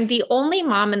I'm the only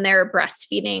mom in there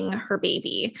breastfeeding her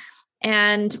baby.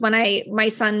 And when my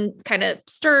son kind of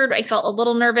stirred, I felt a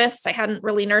little nervous. I hadn't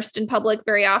really nursed in public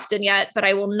very often yet, but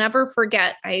I will never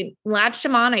forget. I latched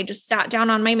him on. I just sat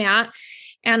down on my mat,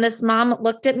 and this mom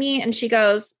looked at me and she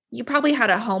goes, "You probably had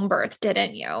a home birth,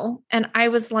 didn't you?" And I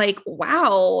was like,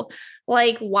 wow,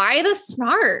 like, why the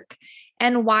snark?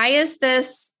 And why is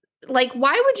this, like,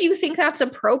 why would you think that's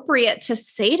appropriate to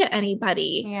say to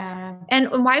anybody? Yeah. And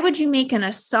why would you make an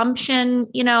assumption,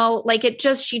 like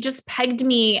she just pegged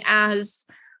me as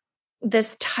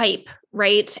this type,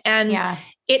 right? And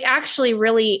it actually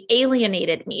really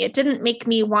alienated me. It didn't make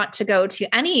me want to go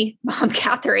to any mom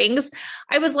gatherings.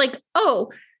 I was like,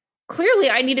 oh, clearly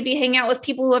I need to be hanging out with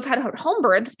people who have had home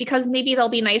births because maybe they'll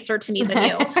be nicer to me than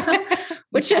you,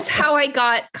 which is how I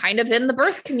got kind of in the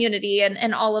birth community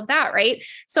and all of that. Right.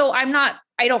 So I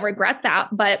don't regret that,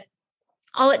 but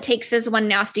all it takes is one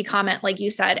nasty comment, like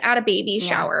you said, at a baby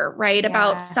shower, right?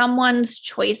 About someone's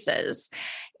choices.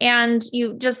 And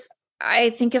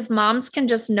I think if moms can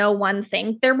just know one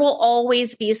thing, there will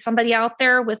always be somebody out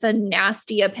there with a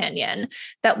nasty opinion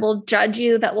that will judge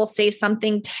you, that will say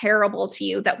something terrible to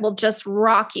you, that will just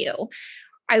rock you.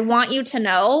 I want you to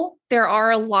know there are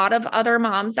a lot of other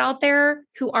moms out there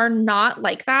who are not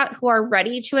like that, who are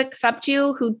ready to accept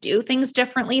you, who do things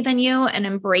differently than you and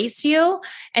embrace you.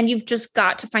 And you've just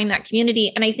got to find that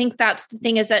community. And I think that's the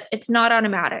thing, is that it's not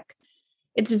automatic.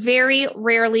 It's very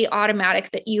rarely automatic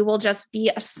that you will just be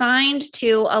assigned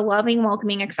to a loving,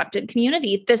 welcoming, accepted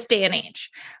community this day and age,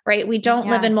 right? We don't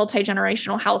live in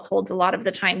multi-generational households a lot of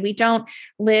the time. We don't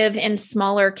live in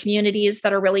smaller communities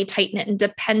that are really tight-knit and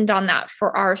depend on that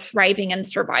for our thriving and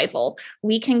survival.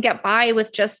 We can get by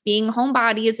with just being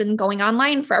homebodies and going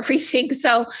online for everything.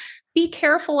 So be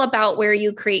careful about where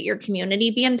you create your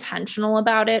community. Be intentional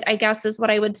about it, I guess, is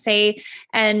what I would say.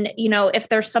 And, if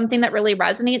there's something that really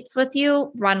resonates with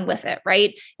you, run with it,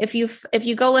 right? If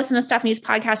you go listen to Stephanie's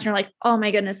podcast and you're like, oh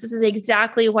my goodness, this is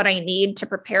exactly what I need to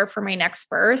prepare for my next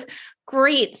birth,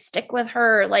 great, stick with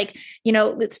her.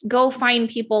 Let's go find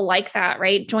people like that,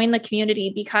 right? Join the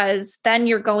community, because then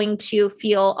you're going to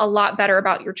feel a lot better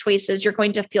about your choices. You're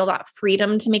going to feel that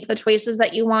freedom to make the choices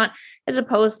that you want, as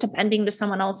opposed to bending to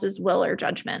someone else's will or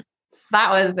judgment.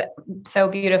 That was so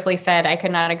beautifully said. I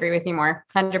could not agree with you more.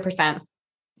 100%.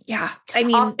 Yeah. I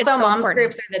mean, also, it's so moms important.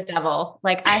 groups are the devil.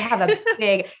 I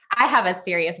have a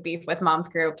serious beef with moms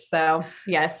groups. So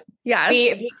yes,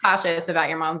 be cautious about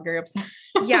your moms groups.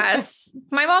 Yes.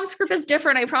 My mom's group is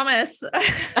different. I promise. So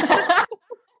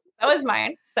is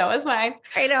mine.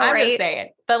 I know, I'm right? just saying.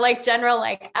 But general,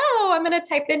 I'm going to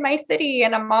type in my city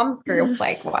in a mom's group.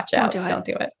 Watch out. Don't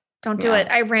do it. Don't do it.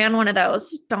 I ran one of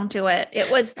those. Don't do it. It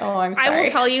was, I'm sorry. I will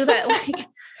tell you that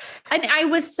and it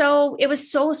was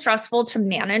so stressful to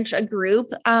manage a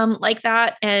group like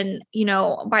that. And,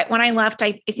 when I left,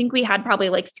 I think we had probably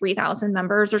 3,000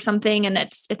 members or something. And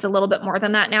it's a little bit more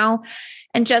than that now.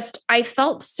 And I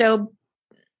felt so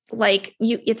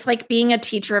it's like being a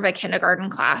teacher of a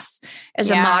kindergarten class as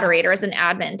a moderator, as an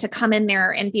admin, to come in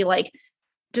there and be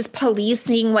just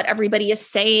policing what everybody is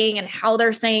saying and how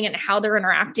they're saying and how they're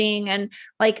interacting. And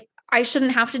I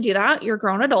shouldn't have to do that. You're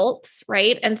grown adults.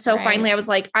 Right. And so finally I was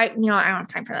I don't have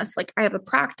time for this. I have a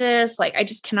practice. I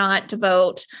just cannot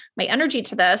devote my energy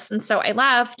to this. And so I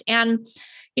left. And,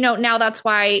 now that's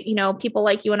why, people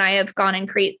like you and I have gone and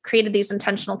created these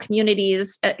intentional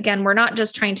communities. Again, we're not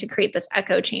just trying to create this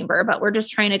echo chamber, but we're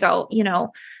just trying to go,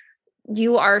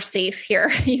 you are safe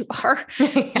here. You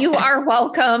are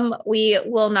welcome. We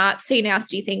will not say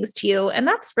nasty things to you. And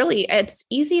that's it's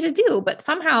easy to do, but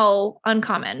somehow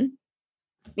uncommon.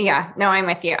 Yeah, no, I'm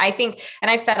with you. I think, and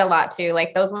I've said a lot too,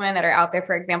 those women that are out there,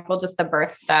 for example, just the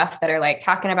birth stuff that are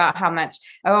talking about how much,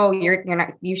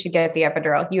 you should get the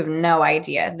epidural. You have no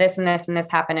idea. This and this and this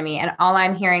happened to me. And all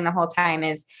I'm hearing the whole time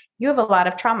is, you have a lot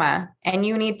of trauma and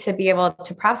you need to be able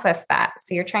to process that.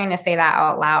 So you're trying to say that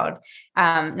out loud,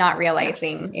 not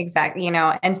realizing exactly,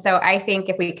 and so I think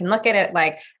if we can look at it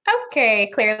okay,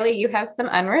 clearly you have some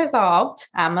unresolved,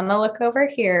 I'm going to look over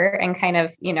here and kind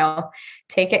of,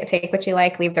 take what you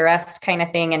like, leave the rest kind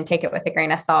of thing, and take it with a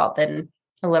grain of salt and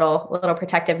a little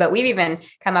protective. But we've even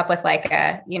come up with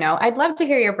I'd love to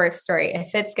hear your birth story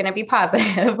if it's going to be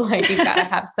positive. You've got to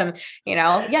have some,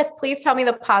 yes, please tell me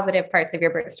the positive parts of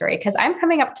your birth story, because I'm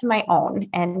coming up to my own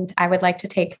and I would like to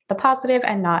take the positive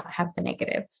and not have the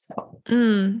negative.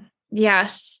 So.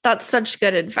 Yes, that's such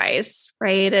good advice,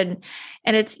 right? And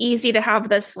it's easy to have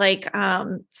this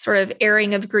sort of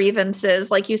airing of grievances.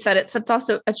 Like you said, it's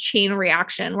also a chain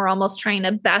reaction. We're almost trying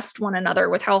to best one another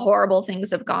with how horrible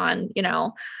things have gone,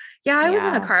 Yeah, I was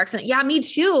in a car accident. Yeah, me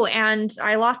too. And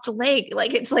I lost a leg.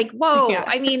 It's whoa, yeah.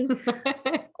 I mean,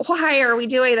 why are we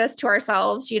doing this to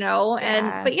ourselves,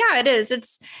 but yeah, it is.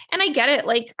 And I get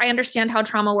it. I understand how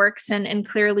trauma works and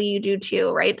clearly you do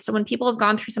too, right? So when people have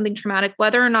gone through something traumatic,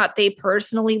 whether or not they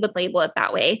personally would label it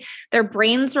that way, their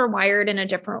brains are wired in a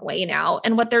different way now.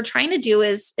 And what they're trying to do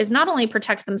is not only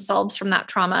protect themselves from that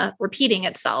trauma repeating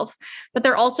itself, but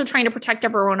they're also trying to protect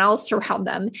everyone else around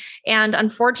them. And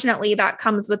unfortunately, that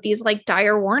comes with these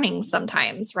dire warnings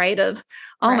sometimes, right? Of,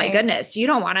 oh my goodness, you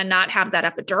don't want to not have that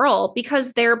epidural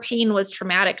because their pain was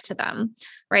traumatic to them.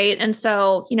 Right. And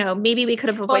so, maybe we could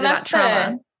have avoided that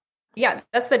trauma.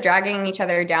 That's the dragging each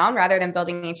other down rather than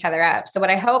building each other up. So what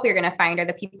I hope you're going to find are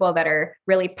the people that are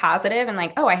really positive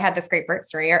and oh, I had this great birth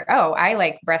story, or, oh,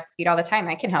 I breastfeed all the time.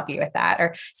 I can help you with that.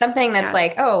 Or something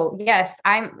that's oh yes,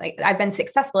 I've been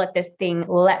successful at this thing.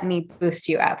 Let me boost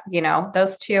you up.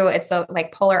 Those two, it's the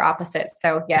polar opposites.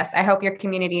 So yes, I hope your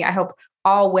community, I hope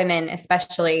all women,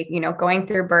 especially, going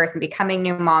through birth and becoming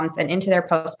new moms and into their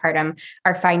postpartum,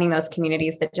 are finding those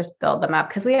communities that just build them up,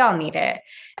 because we all need it.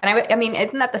 And I mean,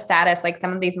 isn't that the saddest? Like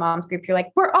some of these moms group, you're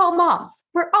like, we're all moms.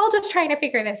 We're all just trying to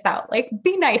figure this out. Like,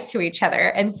 be nice to each other.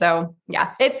 And so,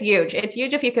 yeah, it's huge. It's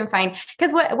huge if you can find,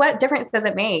 because what difference does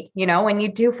it make? When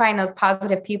you do find those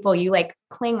positive people, you like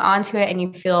cling onto it and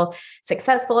you feel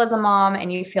successful as a mom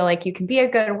and you feel like you can be a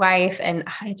good wife, and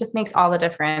it just makes all the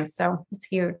difference. So it's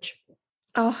huge.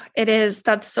 Oh, it is.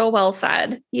 That's so well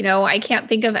said. I can't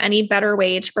think of any better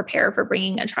way to prepare for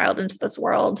bringing a child into this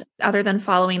world other than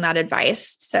following that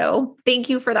advice. So thank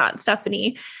you for that,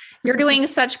 Stephanie. You're doing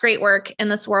such great work in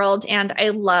this world. And I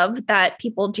love that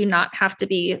people do not have to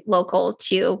be local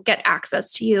to get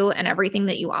access to you and everything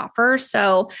that you offer.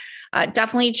 So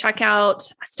definitely check out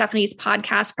Stephanie's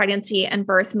podcast, Pregnancy and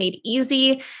Birth Made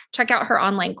Easy. Check out her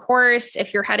online course.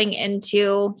 If you're heading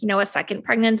into, a second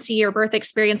pregnancy or birth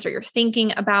experience, or you're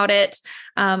thinking about it.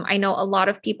 I know a lot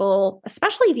of people,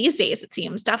 especially these days, it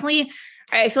seems, definitely,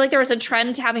 I feel like there was a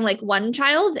trend to having like one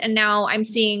child, and now I'm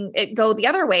seeing it go the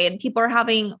other way, and people are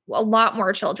having a lot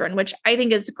more children, which I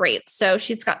think is great. So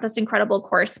she's got this incredible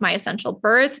course, My Essential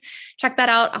Birth. Check that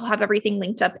out. I'll have everything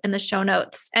linked up in the show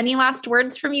notes. Any last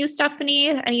words from you, Stephanie?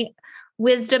 Any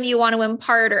wisdom you want to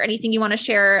impart or anything you want to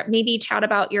share? Maybe chat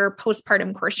about your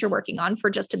postpartum course you're working on for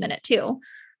just a minute too.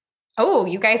 Oh,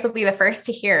 you guys will be the first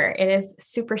to hear. It is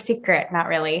super secret, not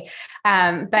really.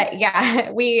 But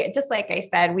yeah, we, just like I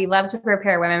said, we love to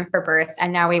prepare women for birth.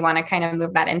 And now we want to kind of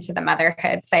move that into the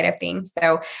motherhood side of things.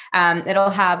 So it'll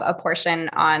have a portion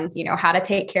on, how to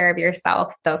take care of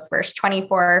yourself those first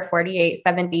 24, 48,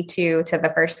 72 to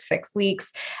the first 6 weeks,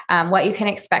 what you can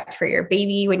expect for your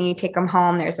baby when you take them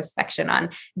home. There's a section on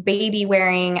baby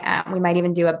wearing. We might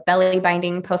even do a belly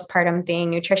binding postpartum thing,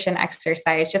 nutrition,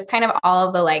 exercise, just kind of all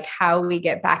of the how we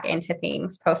get back into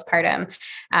things postpartum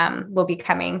will be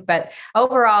coming. But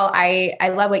overall,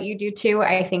 I love what you do too.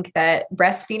 I think that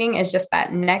breastfeeding is just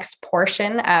that next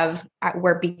portion of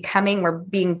we're being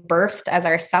birthed as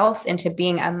ourselves into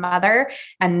being a mother.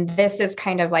 And this is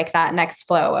kind of like that next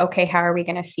flow. Okay, how are we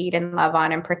going to feed and love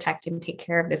on and protect and take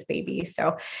care of this baby?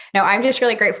 So no, I'm just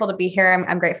really grateful to be here.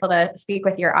 I'm grateful to speak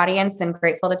with your audience and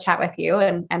grateful to chat with you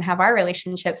and have our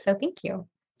relationship. So thank you.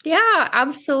 Yeah,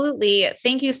 absolutely.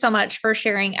 Thank you so much for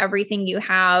sharing everything you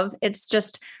have. It's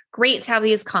just great to have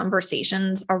these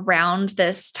conversations around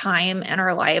this time in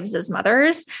our lives as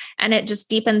mothers, and it just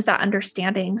deepens that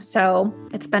understanding. So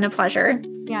it's been a pleasure.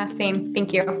 Yeah, same.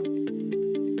 Thank you.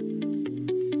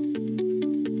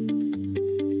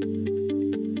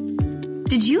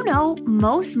 Did you know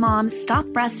most moms stop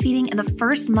breastfeeding in the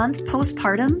first month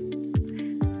postpartum?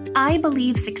 I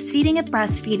believe succeeding at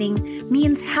breastfeeding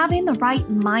means having the right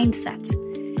mindset.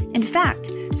 In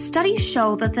fact, studies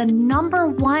show that the number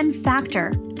one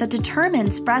factor that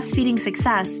determines breastfeeding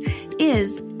success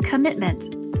is commitment,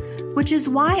 which is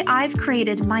why I've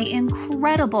created my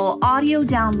incredible audio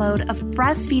download of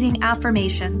breastfeeding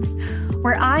affirmations,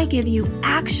 where I give you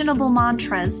actionable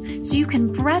mantras so you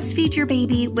can breastfeed your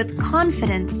baby with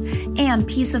confidence and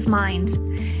peace of mind.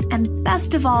 And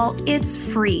best of all, it's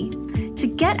free. To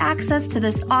get access to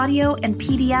this audio and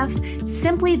PDF,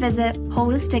 simply visit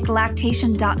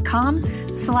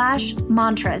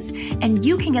holisticlactation.com/mantras, and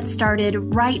you can get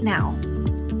started right now.